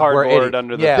 With Yeah. the cardboard We're idiots.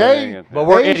 under the Yeah. thing. They- But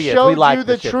we're They idiots. showed We like you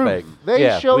the shit truth. fake. They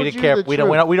yeah, showed we didn't you care. the we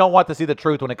truth. don't want to see the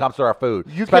truth when it comes to our food,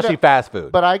 You especially coulda- fast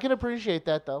food. But I can appreciate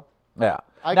that, though. Yeah.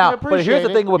 I now, can appreciate but here's the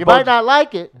it. thing with You might not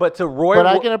like it, but to Roy, but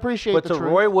I can appreciate But the to truth.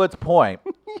 Roy Wood's point,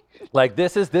 like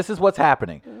this is what's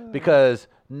happening because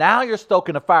now you're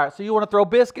stoking the fire. So you want to throw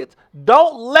biscuits?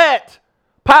 Don't let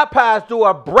Popeyes do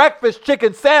a breakfast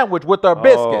chicken sandwich with their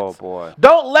biscuits. Oh boy.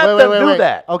 Don't let them do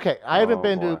that. Okay, I haven't Oh,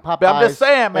 been to boy. Popeyes But I'm just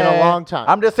saying, man. in a long time.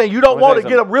 I'm just saying you don't Let me want tell to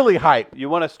you get them really hyped. You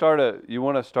want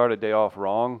to start a day off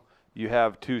wrong. You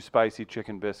have 2 spicy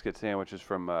chicken biscuit sandwiches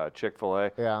from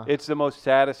Chick-fil-A. Yeah. It's the most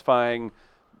satisfying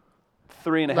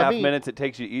 3.5 minutes it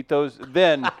takes you to eat those.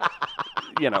 Then,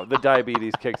 the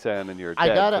diabetes kicks in and you're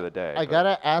dead for the day. I but-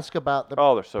 gotta ask about the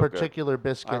Oh, they're so good. particular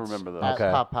biscuits remember those. at Okay.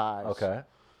 Popeyes. Okay.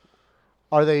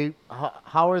 Are they?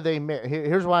 How are they made?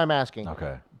 Here's why I'm asking.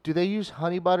 Okay. Do they use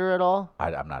honey butter at all?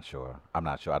 I'm not sure. I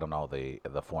don't know the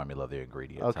formula of the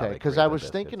ingredients. how Okay, they because create I the was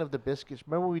biscuits. thinking of the biscuits.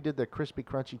 Remember we did the crispy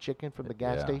crunchy chicken from the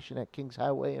gas Yeah. station at Kings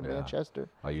Highway in Yeah. Manchester?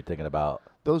 Are you thinking about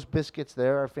Those biscuits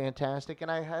there are fantastic, and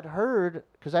I had heard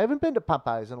because I haven't been to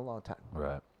Popeyes in a long time.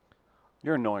 right?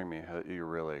 You're annoying me. You're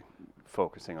really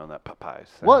focusing on that Popeyes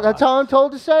thing. Well, that's how I'm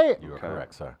told to say it. You are Okay.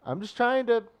 correct, sir. I'm just trying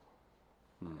to,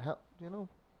 help,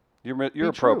 You're Be true.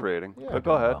 appropriating. Yeah. But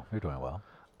go ahead. You're doing well.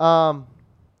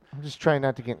 I'm just trying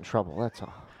not to get in trouble. That's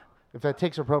all. If that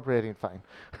takes appropriating, fine.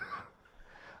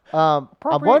 I'm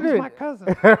wondering.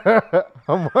 cousin.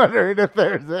 I'm wondering if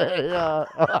there's a.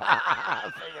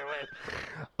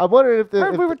 I'm wondering if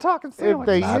the we were talking if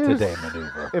they Not use today,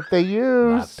 maneuver. if they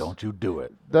use Don't you do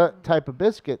it. the type of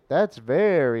biscuit. That's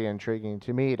very intriguing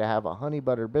to me to have a honey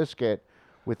butter biscuit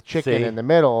with chicken See? in the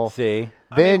middle, See?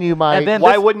 then you might. and then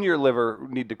Why this- wouldn't your liver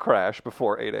need to crash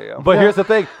before 8 a.m.? But here's the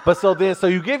thing. But so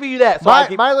you give you that. So I my,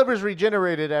 keep- my liver's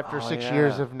regenerated after Oh, 6 yeah.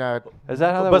 years of not. Is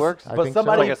that how that but- works? I but think so.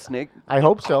 somebody, Like a snake I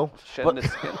hope so. shedding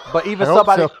its skin. but even I hope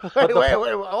somebody. so. but the- Wait,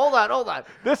 hold on.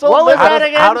 This What old was liver, that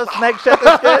again? How does snake shed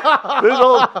the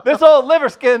skin? this old liver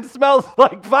skin smells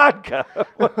like vodka.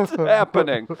 What's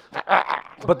happening?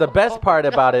 But the best part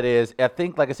about it is, I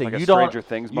think, like I said, Like a you don't. Stranger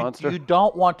Things you- monster? You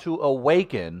don't want to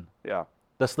awaken Yeah.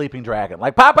 the sleeping dragon.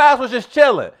 Like Popeyes was just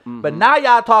chilling, but now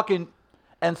y'all talking.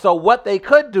 And so what they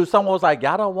could do, someone was like,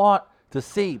 y'all don't want to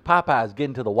see Popeyes get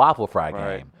into the waffle fry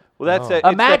Right. game. Well, that's it.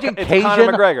 It's Imagine it's Conor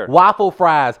Cajun McGregor. waffle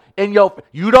fries in your.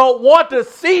 You don't want to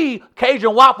see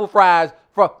Cajun waffle fries.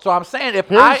 So I'm saying,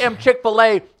 if I am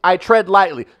Chick-fil-A, I tread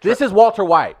lightly. This is Walter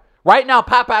White. Right now,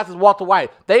 Popeyes is Walter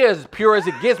White. They as pure as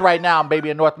it gets right now,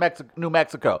 baby, in New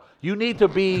Mexico. You need to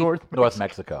be North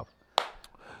Mexico.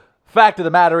 Fact of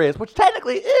the matter is, which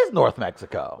technically is North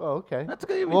Mexico. Oh, okay. That's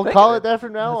good. We'll call it that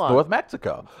from now It's on. North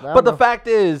Mexico. I But the know. fact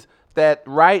is that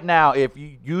right now, if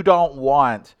you don't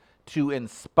want to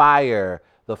inspire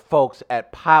the folks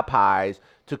at Popeyes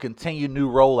to continue new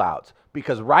rollouts,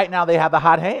 because right now they have the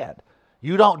hot hand. Do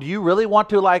you really want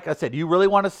to, like I said, do you really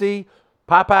want to see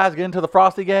Popeyes get into the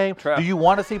Frosty game? Do you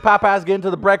want to see Popeyes get into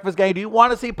the breakfast game? Do you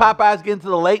want to see Popeyes get into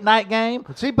the late night game?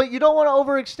 See, but you don't want to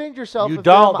overextend yourself. You with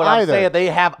don't, them but I'm either. saying they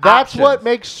have That's what options.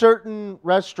 makes certain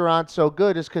restaurants so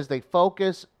good, is because they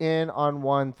focus in on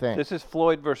one thing. This is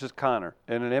Floyd versus Conor.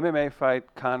 In an MMA fight,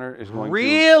 Conor is going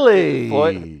Really?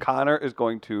 to Conor is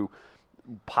going to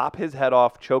pop his head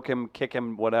off, choke him, kick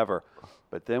him, whatever.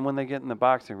 But then when they get in the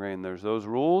boxing ring, there's those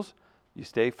rules. You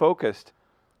stay focused.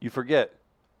 You forget,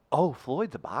 oh,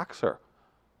 Floyd's a boxer.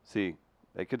 See,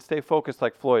 they could stay focused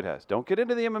like Floyd has. Don't get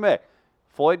into the MMA.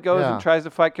 Floyd goes Yeah. and tries to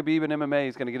fight Khabib in MMA.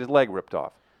 He's going to get his leg ripped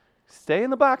off. Stay in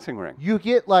the boxing ring. You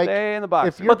get like Stay in the if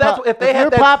boxing you're, ring. But that's if they you're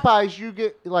had that- Popeyes, you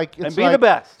get like it's And be like, the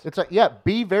best. It's like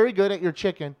be very good at your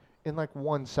chicken in like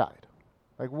one side.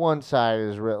 Like one side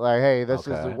is real. Like hey, this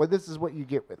Okay. is what you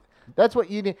get with. That's what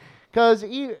you need, because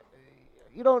you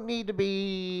don't need to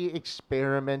be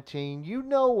experimenting. You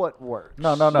know what works.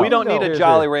 No. We don't need a Here's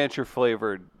Jolly it. Rancher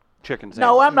flavored chicken sandwich.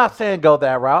 No, I'm not saying go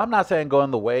that route. I'm not saying go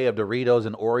in the way of Doritos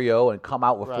and Oreo and come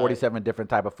out with Right. 47 different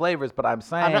type of flavors. But I'm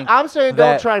saying I'm saying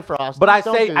that- don't try Frosty. But I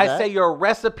Don't say do I that. say your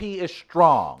recipe is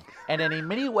strong, and in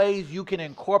many ways you can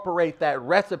incorporate that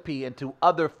recipe into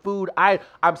other food.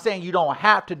 I'm saying you don't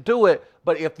have to do it,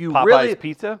 but if you Popeye's really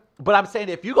pizza? But I'm saying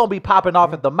if you're gonna be popping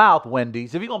off at the mouth,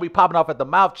 Wendy's, if you're gonna be popping off at the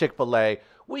mouth, Chick-fil-A,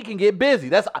 we can get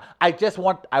busy. I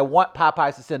want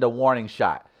Popeyes to send a warning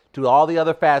shot to all the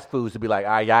other fast foods to be like,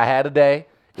 all right, y'all had a day.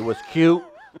 It was cute.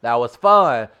 That was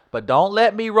fun. But don't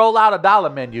let me roll out a dollar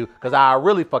menu, because I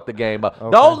really fuck the game up.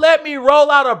 Don't let me roll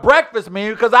out a breakfast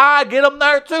menu, because I get them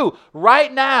there too.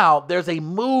 Right now, there's a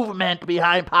movement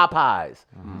behind Popeyes.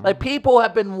 Like, people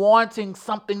have been wanting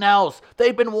something else.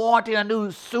 They've been wanting a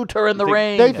new suitor in the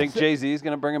ring. You think Jay-Z is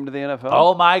going to bring him to the NFL?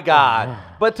 Oh my God.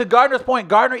 But to Gardner's point,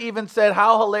 Gardner even said,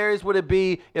 how hilarious would it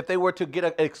be if they were to get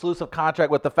an exclusive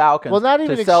contract with the Falcons Well, not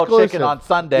even to sell chicken exclusive. on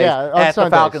Sundays Yeah, on at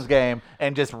Sundays. the Falcons game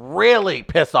and just really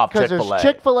piss off Because Chick-fil-A. there's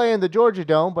Chick-fil-A in the Georgia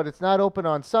Dome, but it's not open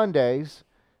on Sundays.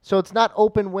 So it's not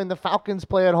open when the Falcons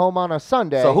play at home on a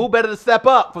Sunday. So who better to step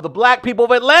up for the black people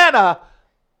of Atlanta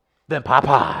than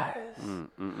Popeyes?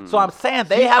 So I'm saying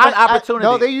they See, have an opportunity.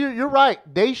 No, you're right.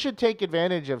 They should take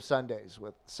advantage of Sundays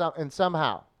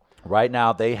somehow. Right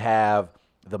now they have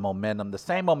the momentum, the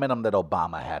same momentum that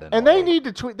Obama had in And they need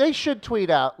to tweet. They should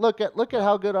tweet out. Look at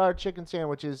how good our chicken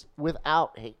sandwich is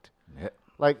without hate.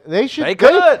 Like they should. They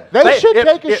could. They should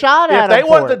take a shot at If they him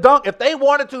wanted for to it. dunk, if they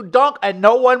wanted to dunk, and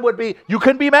no one would be, you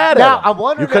couldn't be mad Now at them. I'm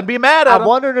wondering. You couldn't be mad at I'm them.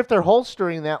 wondering if they're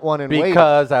holstering that one and waiting.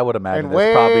 Because I would imagine And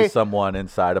there's probably wait- someone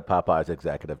inside of Popeye's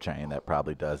executive chain that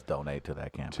probably does donate to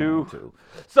that campaign Two. too.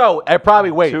 So I probably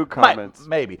wait. Two comments.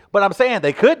 Maybe. But I'm saying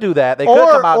they could do that. They could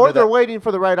come out Or and do they're that. waiting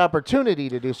for the right opportunity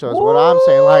to do so. Is what I'm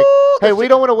saying. Like, hey, we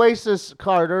don't want to waste this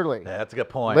card early. That's a good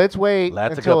point. Let's wait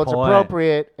That's a until good it's point.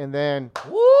 appropriate, and then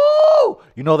Woo!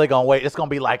 You know they're gonna wait. It's gonna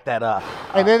be like that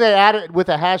they add it with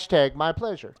a hashtag. My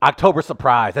pleasure. October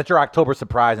surprise. That's your October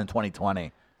surprise in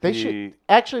 2020. They should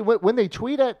actually when they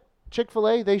tweet at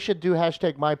Chick-fil-A, they should do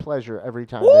hashtag My pleasure every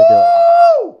time they do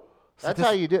it. Woo! That's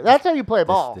how you do. That's how you play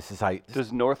ball. This is how.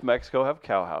 Does North Mexico have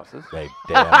cow houses? They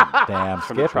damn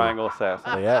From the Skippy. Triangle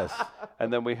Assassin. Yes.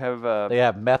 And then we have They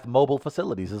have meth mobile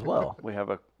facilities as well. we have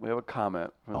a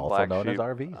comment from Also Black known Sheep as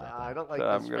RVs. I don't like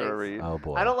that this I'm gonna face. read. Oh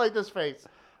boy. I don't like this face.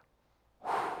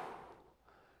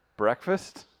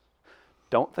 Breakfast?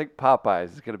 Don't think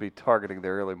Popeyes is going to be targeting the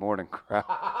early morning crowd.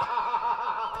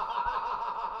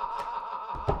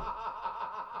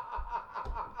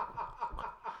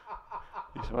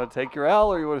 You just want to take your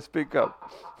L or you want to speak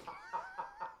up?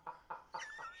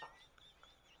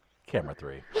 Camera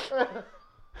 3.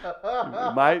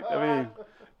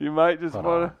 You might just want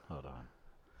to. Hold on.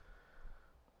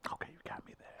 Okay, you got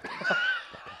me there.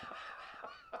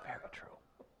 Very true.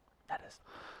 That is.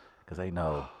 Because ain't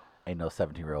no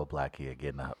 17-year-old black kid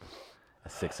getting up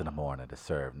at 6 in the morning to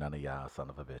serve none of y'all son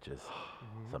of a bitches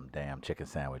some damn chicken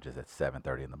sandwiches at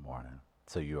 7:30 in the morning.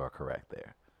 So you are correct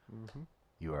there. Mm-hmm.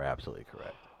 You are absolutely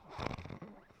correct.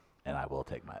 And I will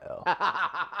take my L.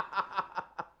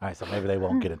 All right, so maybe they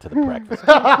won't get into the breakfast.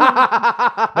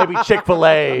 Maybe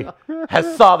Chick-fil-A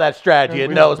has saw that strategy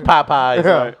and knows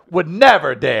Popeyes would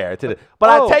never dare to.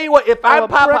 But I tell you what, if I'm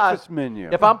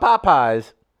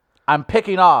Popeyes, I'm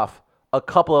picking off a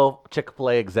couple of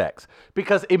Chick-fil-A execs.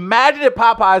 Because imagine if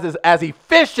Popeyes is as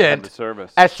efficient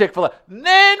as Chick-fil-A.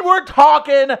 Then we're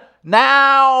talking,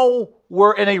 now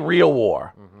we're in a real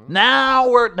war. Mm-hmm.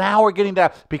 Now we're getting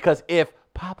down. Because if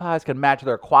Popeyes can match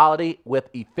their quality with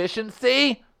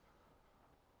efficiency,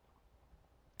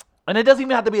 and it doesn't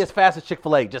even have to be as fast as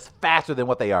Chick-fil-A, just faster than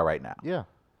what they are right now. Yeah.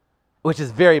 Which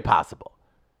is very possible.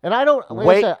 And I don't,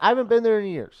 like I said, I haven't been there in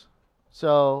years.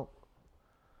 So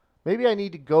maybe I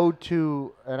need to go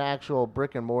to an actual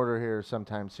brick and mortar here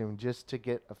sometime soon just to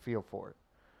get a feel for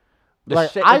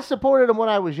it. I supported them when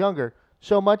I was younger.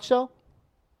 So much so.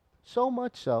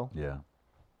 Yeah.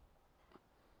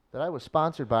 That I was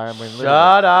sponsored by them.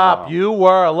 Shut up. Wow. You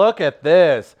were. Look at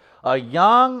this. A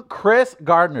young Chris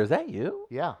Gardner. Is that you?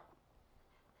 Yeah.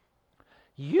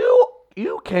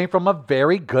 You came from a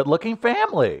very good-looking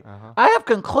family. Uh-huh. I have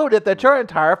concluded that your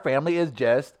entire family is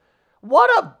just, what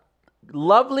a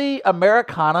lovely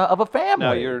Americana of a family.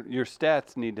 No, your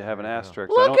stats need to have an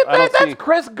asterisk. Look at that. That's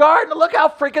Chris Gardner. Look how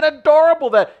freaking adorable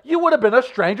that. You would have been a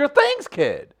Stranger Things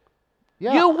kid.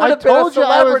 Yeah, you would have been a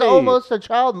celebrity. I was almost a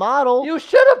child model. You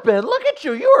should have been. Look at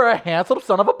you. You were a handsome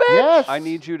son of a bitch. Yes. I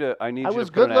need you to put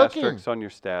an asterisk on your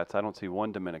stats. I don't see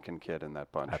one Dominican kid in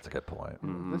that bunch. That's a good point.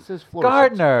 Mm-hmm. This is Florida.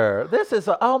 Gardner. This is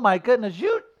oh my goodness.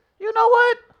 You know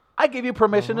what? I give you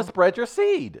permission to spread your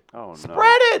seed. Oh no.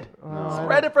 Spread it.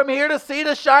 Spread it from here to sea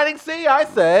to shining sea, I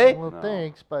say. Well,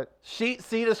 thanks, but sea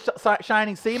to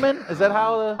shining seaman? Is that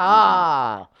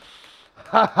how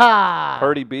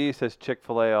Purdy B says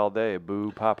Chick-fil-A all day.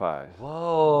 Boo Popeyes.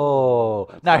 Whoa.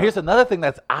 Now, here's another thing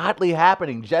that's oddly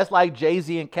happening. Just like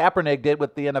Jay-Z and Kaepernick did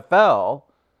with the NFL,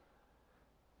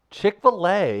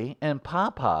 Chick-fil-A and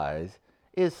Popeyes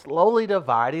is slowly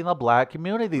dividing the black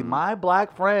community. My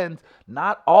black friends,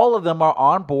 not all of them are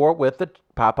on board with the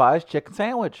Popeyes chicken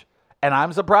sandwich. And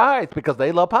I'm surprised because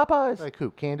they love Popeyes. Like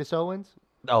who? Candace Owens?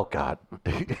 Oh, God.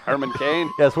 Herman Cain?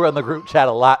 Yes, we're in the group chat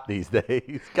a lot these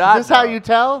days. God, is this how you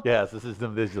tell? Yes, this is the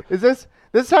visual. Is this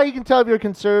how you can tell if you're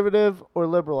conservative or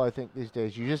liberal, I think, these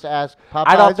days? You just ask Popeyes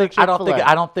I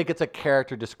don't think it's a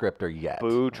character descriptor yet.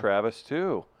 Boo Travis,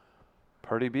 too.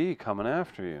 Purdy B coming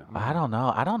after you. I don't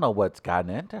know. I don't know what's gotten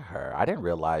into her. I didn't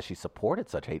realize she supported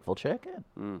such hateful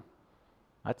chicken.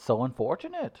 That's so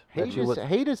unfortunate.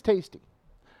 Hate is tasty.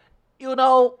 You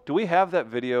know. Do we have that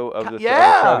video of this?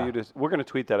 Yeah. We're going to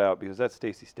tweet that out because that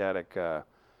Stacey Static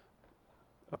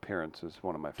appearance is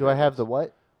one of my favorites. Do I have the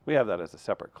what? We have that as a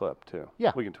separate clip, too.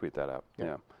 Yeah. We can tweet that out.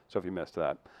 Yeah. So if you missed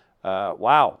that.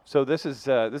 Wow. So this is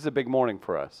a big morning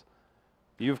for us.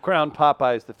 You've crowned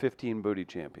Popeyes the 15 booty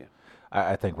champion.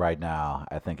 I think right now,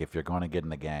 if you're going to get in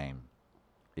the game,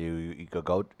 you could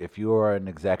go, if you are an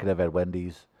executive at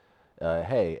Wendy's,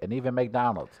 hey, and even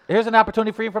McDonald's. Here's an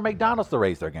opportunity for you for McDonald's to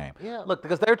raise their game. Yeah. Look,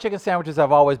 because their chicken sandwiches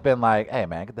have always been like, hey,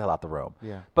 man, get the hell out the room.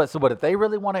 Yeah. But so what if they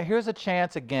really want to, here's a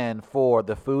chance again for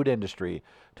the food industry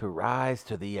to rise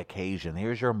to the occasion.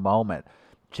 Here's your moment.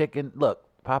 Look,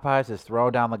 Popeyes has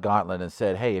thrown down the gauntlet and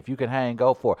said, hey, if you can hang,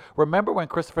 go for it. Remember when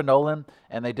Christopher Nolan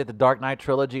and they did the Dark Knight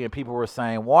trilogy and people were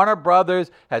saying, Warner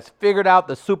Brothers has figured out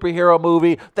the superhero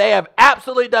movie. They have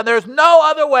absolutely done. There's no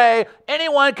other way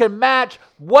anyone can match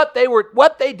what they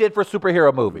did for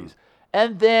superhero movies.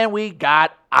 And then we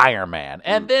got Iron Man.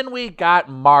 And then we got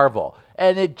Marvel.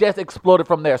 And it just exploded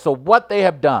from there. So what they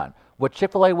have done, what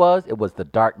Chick-fil-A was, it was the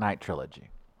Dark Knight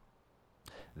trilogy.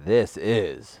 This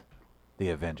is the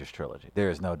Avengers trilogy.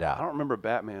 There is no doubt. I don't remember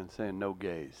Batman saying no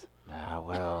gays.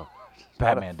 Well,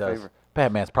 Batman does.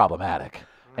 Batman's problematic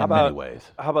in many ways.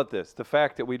 How about this? The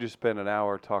fact that we just spent an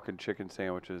hour talking chicken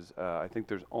sandwiches, I think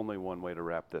there's only one way to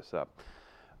wrap this up.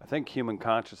 I think human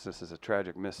consciousness is a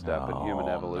tragic misstep in human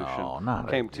evolution.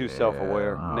 Became too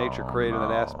self-aware. Nature created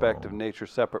an aspect of nature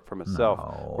separate from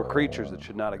itself. We're creatures that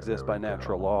should not exist by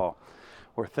natural law.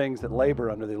 We're things that labor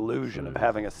under the illusion of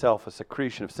having a self, a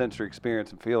secretion of sensory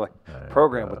experience and feeling,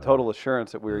 programmed with total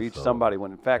assurance that we are each somebody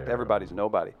when in fact everybody's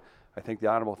nobody. I think the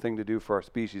honorable thing to do for our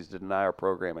species is to deny our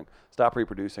programming, stop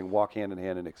reproducing, walk hand in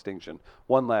hand in extinction.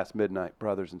 One last midnight,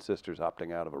 brothers and sisters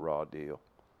opting out of a raw deal.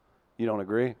 You don't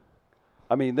agree?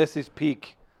 I mean, this is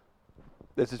peak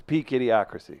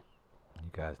idiocracy. You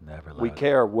guys never We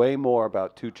care way more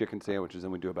about 2 chicken sandwiches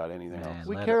than we do about anything else.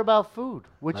 We care about food,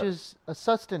 which is a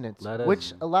sustenance,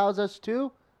 which allows us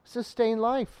to sustain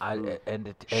life.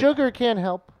 Sugar can't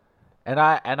help. And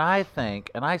I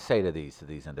think, and I say to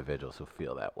these individuals who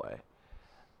feel that way,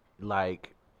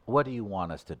 like, what do you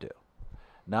want us to do?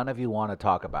 None of you want to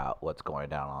talk about what's going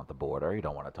down on the border. You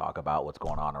don't want to talk about what's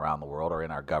going on around the world or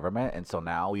in our government. And so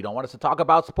now you don't want us to talk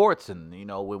about sports. And,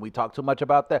 when we talk too much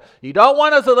about that, you don't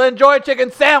want us to enjoy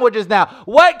chicken sandwiches now.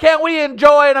 What can we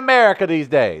enjoy in America these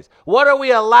days? What are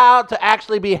we allowed to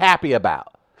actually be happy about?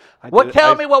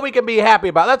 Tell me what we can be happy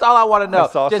about. That's all I want to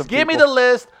know. Just give me the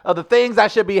list of the things I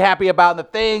should be happy about and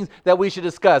the things that we should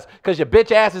discuss. Because your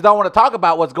bitch asses don't want to talk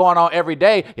about what's going on every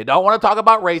day. You don't want to talk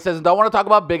about racism. Don't want to talk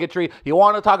about bigotry. You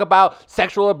want to talk about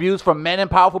sexual abuse from men in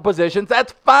powerful positions.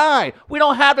 That's fine. We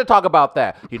don't have to talk about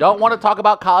that. You don't want to talk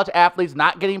about college athletes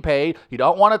not getting paid. You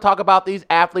don't want to talk about these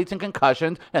athletes and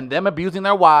concussions and them abusing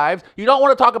their wives. You don't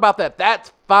want to talk about that.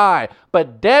 That's fine.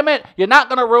 But damn it, you're not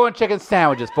going to ruin chicken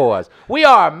sandwiches for us. We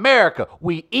are America.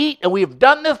 We eat, and we've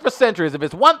done this for centuries. If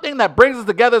it's one thing that brings us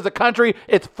together as a country,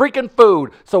 it's freaking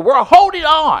food. So we're holding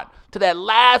on to that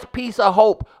last piece of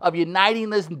hope of uniting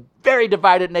this very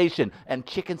divided nation, and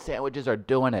chicken sandwiches are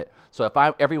doing it. So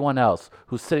if everyone else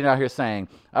who's sitting out here saying,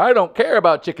 I don't care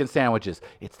about chicken sandwiches,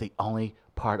 it's the only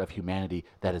part of humanity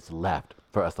that is left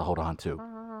for us to hold on to.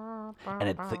 And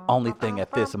it's the only thing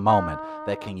at this moment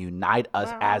that can unite us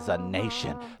as a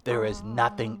nation. There is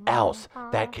nothing else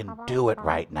that can do it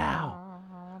right now.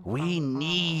 We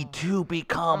need to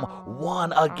become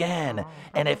one again.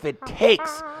 And if it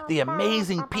takes the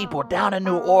amazing people down in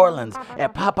New Orleans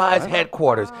at Popeye's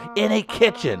headquarters in a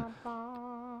kitchen,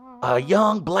 a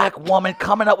young black woman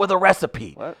coming up with a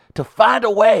recipe to find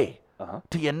a way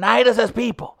to unite us as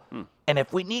people. And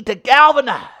if we need to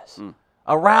galvanize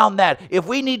around that, if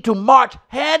we need to march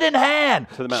hand in hand,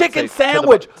 chicken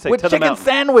sandwich with chicken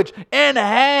sandwich in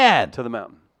hand, to the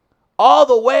mountain, all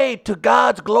the way to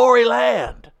God's glory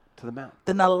land, to the mountain,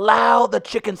 then allow the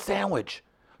chicken sandwich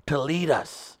to lead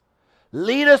us.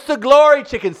 Lead us to glory,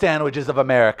 chicken sandwiches of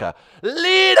America.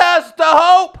 Lead us to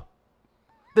hope.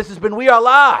 This has been We Are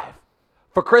Live.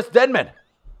 For Chris Denman,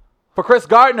 for Chris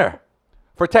Gardner,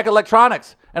 for Tech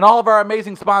Electronics, and all of our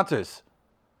amazing sponsors.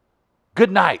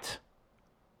 Good night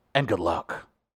and good luck.